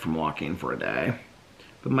break from walking for a day.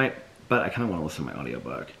 But I kind of want to listen to my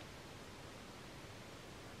audiobook.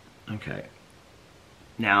 Okay.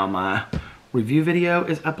 Now my review video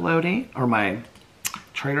is uploading, or my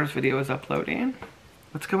traders video is uploading.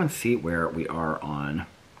 Let's go and see where we are on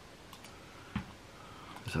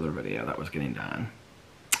this other video that was getting done.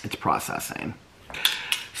 It's processing.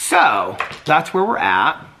 So that's where we're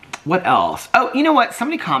at. What else? Oh, you know what?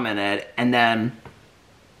 Somebody commented, and then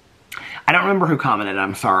I don't remember who commented.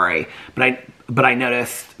 I'm sorry, but I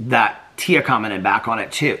noticed that Tia commented back on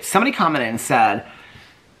it too. Somebody commented and said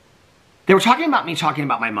they were talking about me talking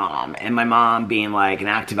about my mom, and my mom being like an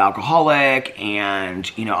active alcoholic,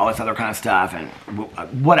 and you know, all this other kind of stuff, and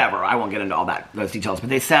whatever. I won't get into all those details, but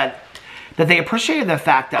they said that they appreciated the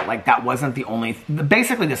fact that like that wasn't the only.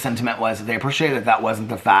 Basically, the sentiment was that they appreciated that that wasn't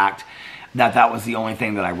the fact that that was the only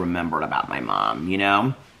thing that I remembered about my mom, you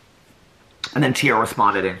know. And then Tia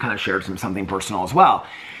responded and kind of shared something personal as well.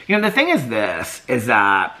 You know, the thing is this, is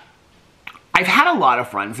that I've had a lot of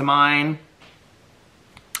friends of mine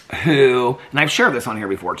who, and I've shared this on here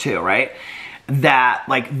before too, right? That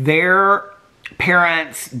like their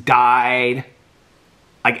parents died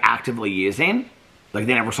like actively using, like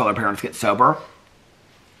they never saw their parents get sober,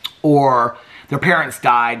 or their parents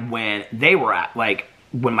died when they were at, like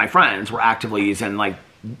when my friends were actively using, like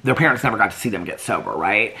their parents never got to see them get sober,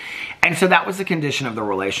 right? And so that was the condition of the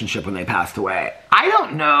relationship when they passed away. I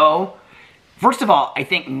don't know. First of all, I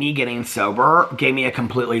think me getting sober gave me a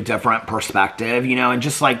completely different perspective, you know, and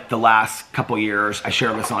just like the last couple years, I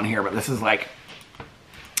share this on here, but this is like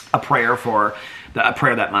a prayer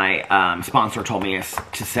that my sponsor told me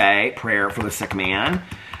to say, prayer for the sick man.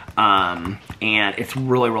 And it's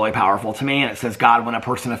really, really powerful to me. And it says, God, when a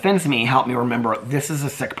person offends me, help me remember this is a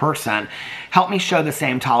sick person. Help me show the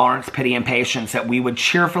same tolerance, pity, and patience that we would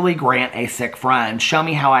cheerfully grant a sick friend. Show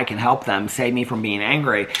me how I can help them. Save me from being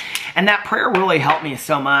angry. And that prayer really helped me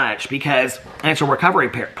so much because, and it's a recovery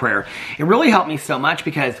prayer. It really helped me so much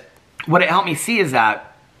because what it helped me see is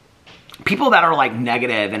that people that are like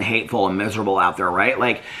negative and hateful and miserable out there, right?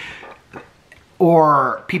 Like,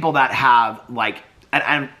 or people that have like,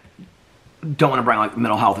 and don't want to bring like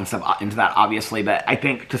mental health and stuff into that, obviously, but I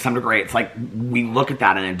think to some degree it's like we look at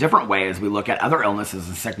that in a different way as we look at other illnesses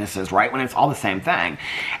and sicknesses, right? When it's all the same thing.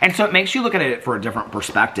 And so it makes you look at it for a different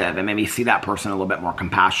perspective and maybe see that person a little bit more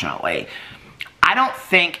compassionately. I don't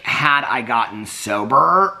think had I gotten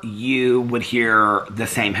sober, you would hear the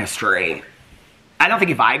same history. I don't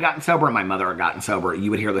think if I had gotten sober and my mother had gotten sober,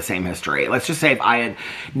 you would hear the same history. Let's just say if I had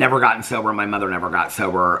never gotten sober and my mother never got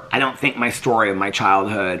sober, I don't think my story of my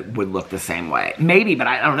childhood would look the same way. Maybe, but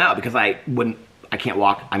I don't know, because I can't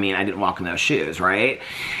walk, I mean, I didn't walk in those shoes, right?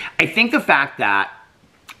 I think the fact that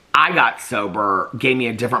I got sober gave me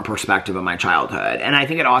a different perspective of my childhood. And I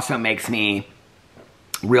think it also makes me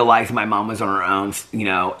realized my mom was on her own, you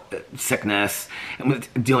know, sickness, and was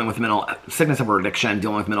dealing with sickness of her addiction,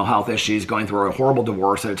 dealing with mental health issues, going through a horrible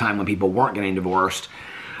divorce at a time when people weren't getting divorced,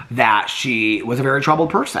 that she was a very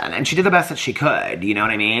troubled person, and she did the best that she could, you know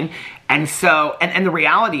what I mean? And so, and the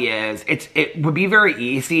reality is, it would be very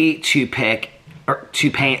easy to pick, or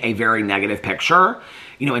to paint a very negative picture,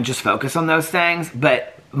 you know, and just focus on those things,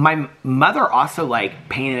 but my mother also, like,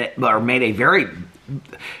 painted it, or made a very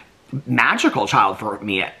magical childhood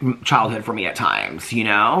for me at times, you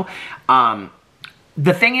know?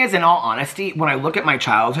 The thing is, in all honesty, when I look at my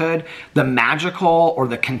childhood, the magical or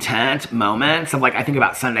the content moments of, like, I think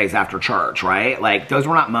about Sundays after church, right? Like, those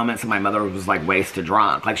were not moments that my mother was, like, wasted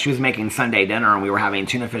drunk. Like, she was making Sunday dinner and we were having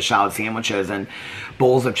tuna fish salad sandwiches and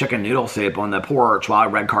bowls of chicken noodle soup on the porch while I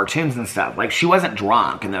read cartoons and stuff. Like, she wasn't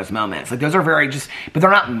drunk in those moments. Like, those are very but they're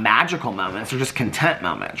not magical moments. They're just content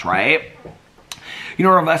moments, right? You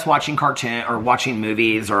know, of us watching cartoon or watching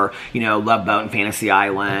movies, or, you know, Love Boat and Fantasy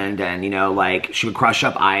Island, and, you know, like, she would crush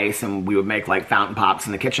up ice and we would make, like, fountain pops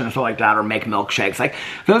in the kitchen and stuff like that, or make milkshakes. Like,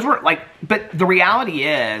 those were, like, but the reality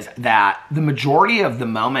is that the majority of the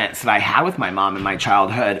moments that I had with my mom in my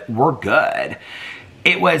childhood were good.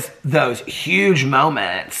 It was those huge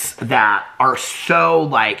moments that are so,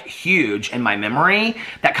 like, huge in my memory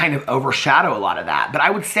that kind of overshadow a lot of that. But I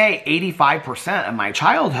would say 85% of my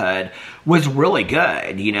childhood was really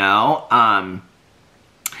good, you know? And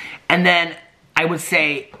then I would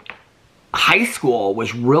say high school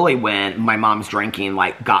was really when my mom's drinking,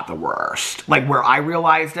 like, got the worst. Like, where I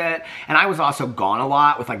realized it. And I was also gone a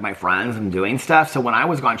lot with, like, my friends and doing stuff. So when I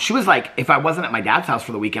was gone, she was like, if I wasn't at my dad's house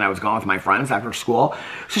for the weekend, I was gone with my friends after school.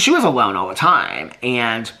 So she was alone all the time.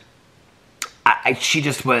 And she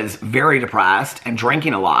just was very depressed and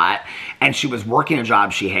drinking a lot, and she was working a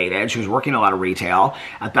job she hated. She was working a lot of retail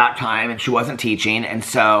at that time, and she wasn't teaching, and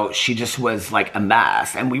so she just was like a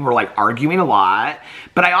mess, and we were like arguing a lot.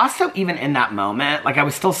 But I also, even in that moment, like I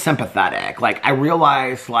was still sympathetic. Like I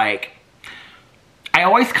realized, like I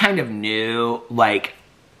always kind of knew, like,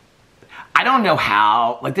 I don't know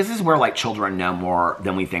how, like this is where like children know more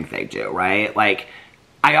than we think they do, right? Like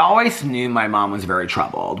I always knew my mom was very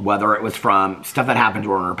troubled, whether it was from stuff that happened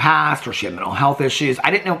to her in her past or she had mental health issues.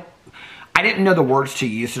 I didn't know the words to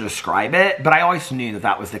use to describe it, but I always knew that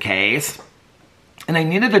that was the case. And I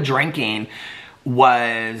knew that the drinking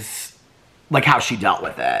was like how she dealt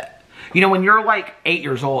with it. You know, when you're like 8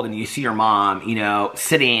 years old and you see your mom, you know,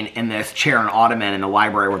 sitting in this chair and ottoman in the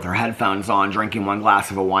library with her headphones on, drinking one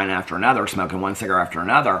glass of a wine after another, smoking one cigarette after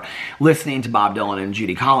another, listening to Bob Dylan and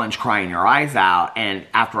Judy Collins, crying your eyes out, and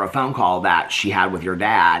after a phone call that she had with your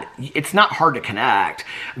dad, it's not hard to connect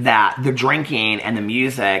that the drinking and the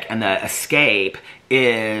music and the escape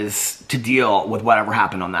is to deal with whatever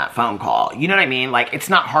happened on that phone call. You know what I mean? Like, it's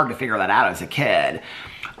not hard to figure that out as a kid.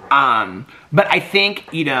 But I think,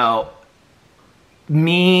 you know,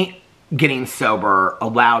 me getting sober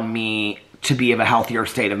allowed me to be of a healthier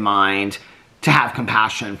state of mind, to have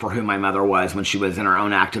compassion for who my mother was when she was in her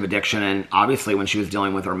own active addiction, and obviously when she was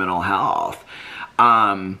dealing with her mental health.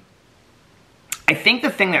 I think the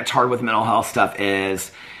thing that's hard with mental health stuff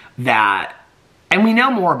is that, and we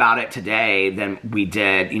know more about it today than we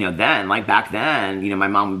did, you know, then. Like back then, you know, my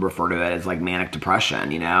mom would refer to it as like manic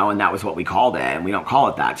depression, you know, and that was what we called it. And we don't call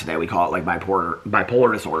it that today. We call it like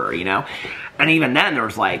bipolar disorder, you know. And even then there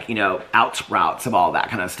was like, you know, routes of all that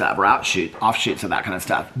kind of stuff, or offshoots of that kind of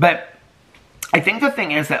stuff. But I think the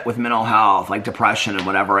thing is that with mental health, like depression and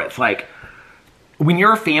whatever, it's like when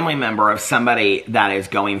you're a family member of somebody that is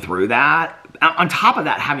going through that, on top of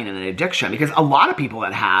that having an addiction, because a lot of people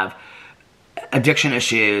that have addiction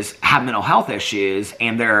issues have mental health issues,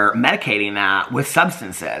 and they're medicating that with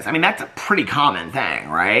substances. I mean, that's a pretty common thing,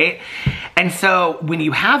 right? And so when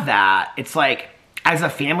you have that, it's like, as a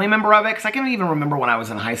family member of it, because I can even remember when I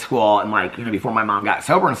was in high school and like, you know, before my mom got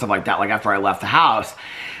sober and stuff like that, like after I left the house,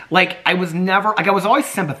 like I was never, like I was always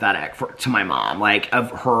sympathetic to my mom, like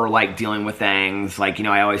of her like dealing with things. Like, you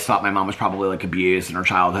know, I always thought my mom was probably like abused in her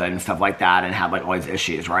childhood and stuff like that, and had like all these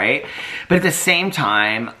issues, right? But at the same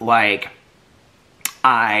time, like,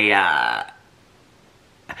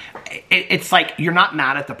 it's like you're not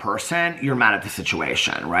mad at the person, you're mad at the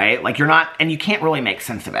situation, right? Like you're not, and you can't really make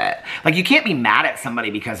sense of it. Like you can't be mad at somebody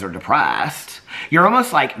because they're depressed. You're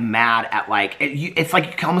almost like mad at like, it's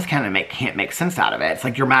like you almost kind of can't make sense out of it. It's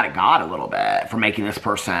like you're mad at God a little bit for making this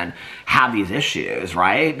person have these issues,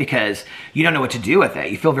 right? Because you don't know what to do with it.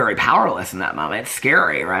 You feel very powerless in that moment. It's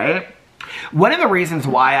scary, right? One of the reasons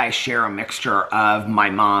why I share a mixture of my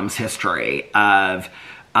mom's history of,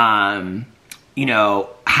 you know,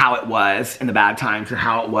 how it was in the bad times and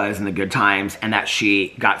how it was in the good times, and that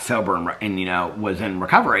she got sober and you know, was in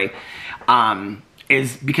recovery,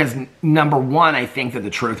 is because, number one, I think that the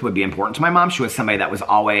truth would be important to my mom. She was somebody that was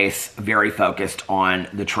always very focused on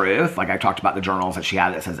the truth. Like I talked about the journals that she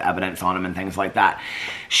had that says evidence on them and things like that.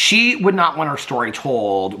 She would not want her story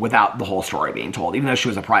told without the whole story being told, even though she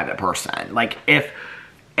was a private person. Like and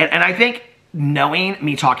I think, knowing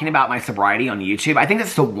me talking about my sobriety on YouTube, I think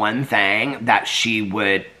that's the one thing that she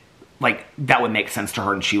would, like, that would make sense to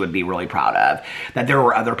her and she would be really proud of. That there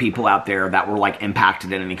were other people out there that were, like,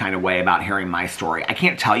 impacted in any kind of way about hearing my story. I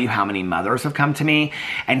can't tell you how many mothers have come to me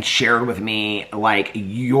and shared with me, like,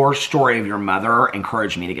 your story of your mother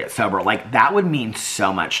encouraged me to get sober. Like, that would mean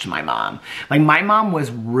so much to my mom. Like, my mom was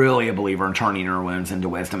really a believer in turning her wounds into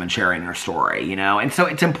wisdom and sharing her story, you know? And so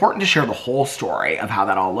it's important to share the whole story of how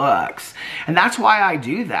that all looks. And that's why I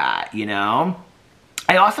do that, you know?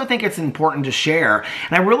 I also think it's important to share,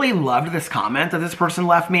 and I really loved this comment that this person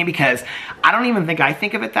left me, because I don't even think I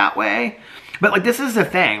think of it that way. But like, this is the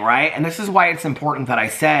thing, right? And this is why it's important that I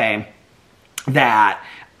say that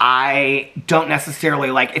I don't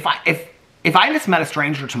necessarily, like, if I just met a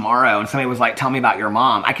stranger tomorrow and somebody was like, tell me about your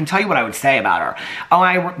mom, I can tell you what I would say about her.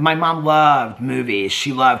 Oh, my mom loved movies.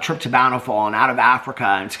 She loved Trip to Bountiful and Out of Africa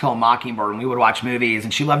and To Kill a Mockingbird, and we would watch movies,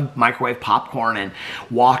 and she loved microwave popcorn and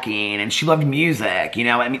walking, and she loved music, you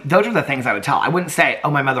know? I mean, those are the things I would tell. I wouldn't say, oh,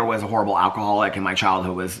 my mother was a horrible alcoholic and my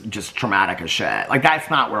childhood was just traumatic as shit. Like, that's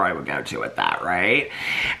not where I would go to with that, right?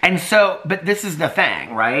 And so, but this is the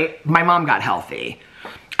thing, right? My mom got healthy.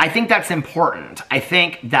 I think that's important. I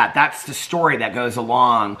think that that's the story that goes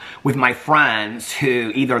along with my friends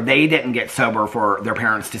who either they didn't get sober for their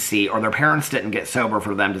parents to see, or their parents didn't get sober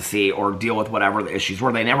for them to see, or deal with whatever the issues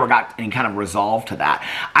were. They never got any kind of resolve to that.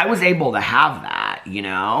 I was able to have that, you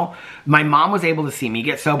know? My mom was able to see me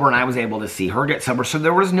get sober, and I was able to see her get sober. So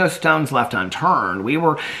there was no stones left unturned.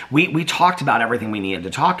 We talked about everything we needed to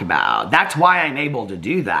talk about. That's why I'm able to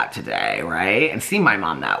do that today, right? And see my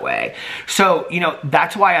mom that way. So, you know,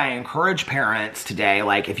 that's why I encourage parents today,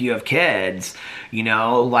 like if you have kids, you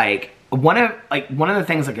know, like one of the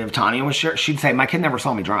things like if Tanya was sure, she'd say, my kid never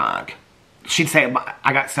saw me drunk. She'd say,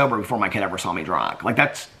 I got sober before my kid ever saw me drunk. Like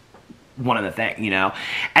that's one of the things, you know.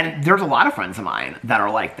 And there's a lot of friends of mine that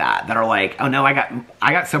are like that are like, oh no, I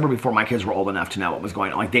got sober before my kids were old enough to know what was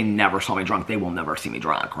going on. Like they never saw me drunk. They will never see me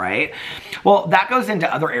drunk, right? Well, that goes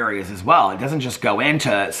into other areas as well. It doesn't just go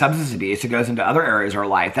into substance abuse. It goes into other areas of our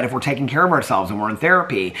life that if we're taking care of ourselves and we're in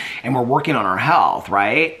therapy and we're working on our health,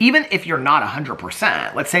 right? Even if you're not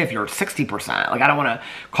 100%, let's say if you're 60%, like I don't want to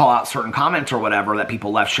call out certain comments or whatever that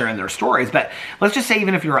people left sharing their stories, but let's just say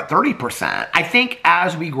even if you're at 30%, I think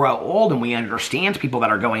as we grow old and we understand people that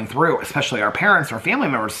are going through, especially our parents or family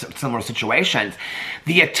members, similar situations,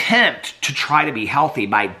 the attempt to try to be healthy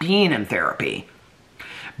by being in therapy,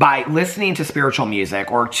 by listening to spiritual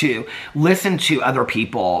music or to listen to other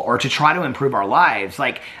people or to try to improve our lives,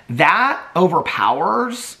 like that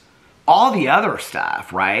overpowers all the other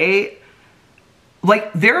stuff, right?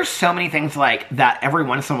 Like, there are so many things like that every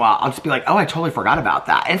once in a while, I'll just be like, oh, I totally forgot about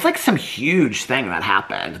that. And it's like some huge thing that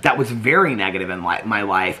happened that was very negative in my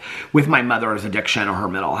life with my mother's addiction or her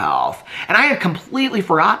mental health. And I had completely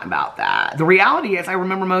forgotten about that. The reality is I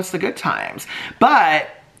remember most of the good times.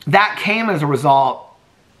 But that came as a result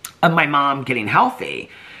of my mom getting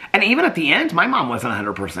healthy. And even at the end, my mom wasn't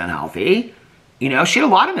 100% healthy. You know, she had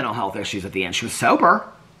a lot of mental health issues at the end. She was sober,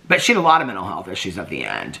 but she had a lot of mental health issues at the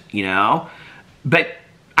end, you know? But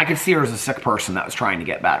I could see her as a sick person that was trying to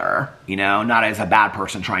get better, you know, not as a bad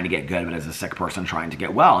person trying to get good, but as a sick person trying to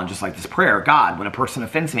get well. And just like this prayer, God, when a person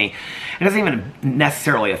offends me, it doesn't even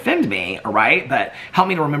necessarily offend me, all right? But help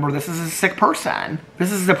me to remember this is a sick person.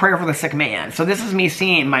 This is the prayer for the sick man. So this is me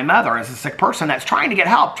seeing my mother as a sick person that's trying to get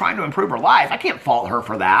help, trying to improve her life. I can't fault her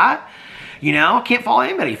for that. You know, I can't fault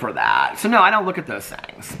anybody for that. So no, I don't look at those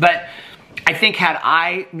things. But I think had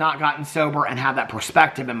I not gotten sober and had that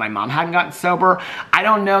perspective and my mom hadn't gotten sober, I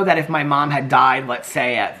don't know that if my mom had died, let's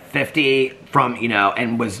say at 50 from, you know,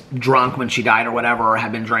 and was drunk when she died or whatever, or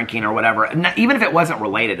had been drinking or whatever, and even if it wasn't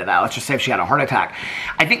related to that, let's just say if she had a heart attack,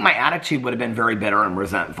 I think my attitude would have been very bitter and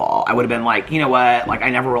resentful. I would have been like, you know what, like I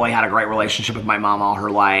never really had a great relationship with my mom all her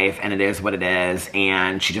life, and it is what it is,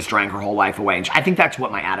 and she just drank her whole life away. And I think that's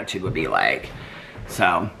what my attitude would be like.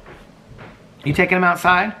 So, you taking him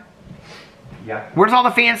outside? Yeah. Where's all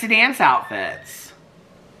the fancy dance outfits?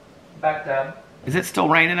 Bathtub. Is it still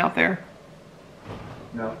raining out there?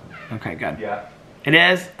 No. Okay, good. Yeah. It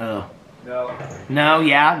is? Oh. No. No,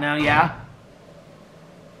 yeah, no, yeah.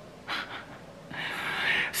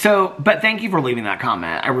 So, but thank you for leaving that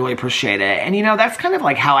comment. I really appreciate it. And you know, that's kind of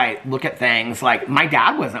like how I look at things. Like, my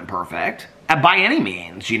dad wasn't perfect by any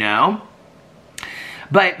means, you know?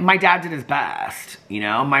 But my dad did his best, you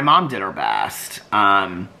know? My mom did her best.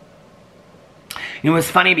 You know, it was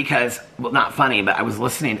funny because, well, not funny, but I was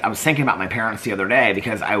thinking about my parents the other day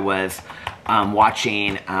because I was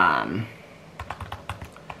watching, I'm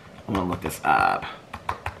gonna look this up.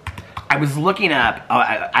 I was looking up,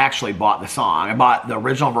 I actually bought the song. I bought the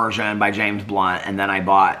original version by James Blunt, and then I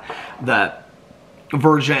bought the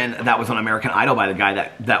version that was on American Idol by the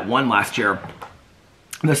guy that won last year.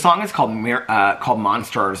 The song is called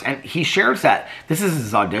Monsters, and he shares that this is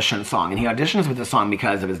his audition song, and he auditions with the song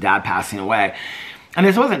because of his dad passing away. And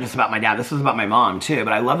this wasn't just about my dad, this was about my mom too,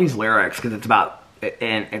 but I love these lyrics because it's about,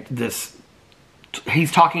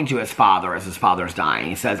 he's talking to his father as his father's dying.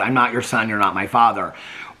 He says, I'm not your son, you're not my father.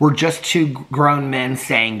 We're just two grown men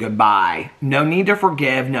saying goodbye. No need to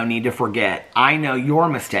forgive, no need to forget. I know your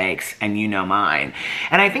mistakes and you know mine.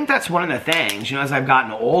 And I think that's one of the things, you know, as I've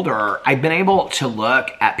gotten older, I've been able to look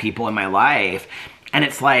at people in my life, and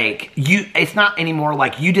it's like, it's not anymore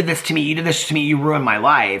like, you did this to me, you ruined my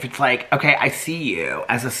life. It's like, okay, I see you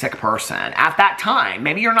as a sick person. At that time,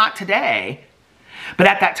 maybe you're not today, but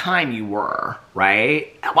at that time you were,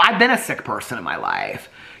 right? Well, I've been a sick person in my life.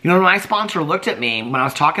 You know, my sponsor looked at me when I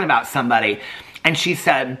was talking about somebody, and she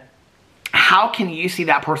said, how can you see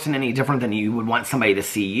that person any different than you would want somebody to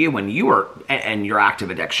see you when you were in your active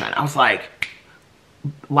addiction? I was like,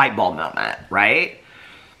 light bulb moment, right?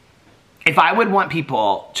 If I would want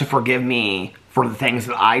people to forgive me for the things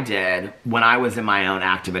that I did when I was in my own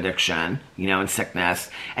active addiction, you know, and sickness,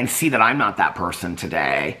 and see that I'm not that person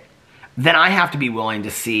today, then I have to be willing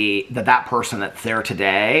to see that that person that's there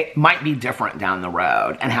today might be different down the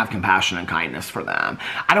road and have compassion and kindness for them.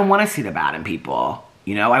 I don't want to see the bad in people.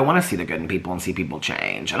 You know, I want to see the good in people and see people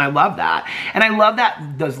change. And I love that. And I love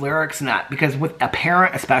that, those lyrics and that, because with a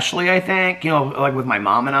parent especially, I think, you know, like with my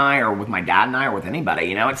mom and I, or with my dad and I, or with anybody,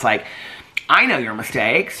 you know, it's like, I know your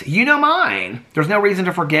mistakes. You know mine. There's no reason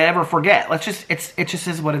to forgive or forget. It just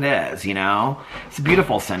is what it is, you know? It's a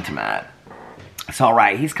beautiful sentiment. It's all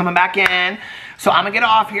right. He's coming back in. So I'm going to get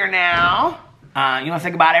off here now. You want to say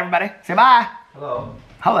goodbye to everybody? Say bye. Hello.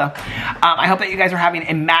 Hello. I hope that you guys are having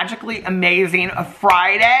a magically amazing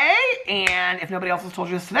Friday. And if nobody else has told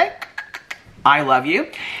you this today, I love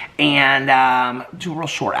you. And do a real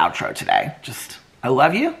short outro today. Just, I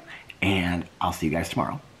love you. And I'll see you guys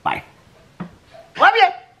tomorrow. Bye. Love you.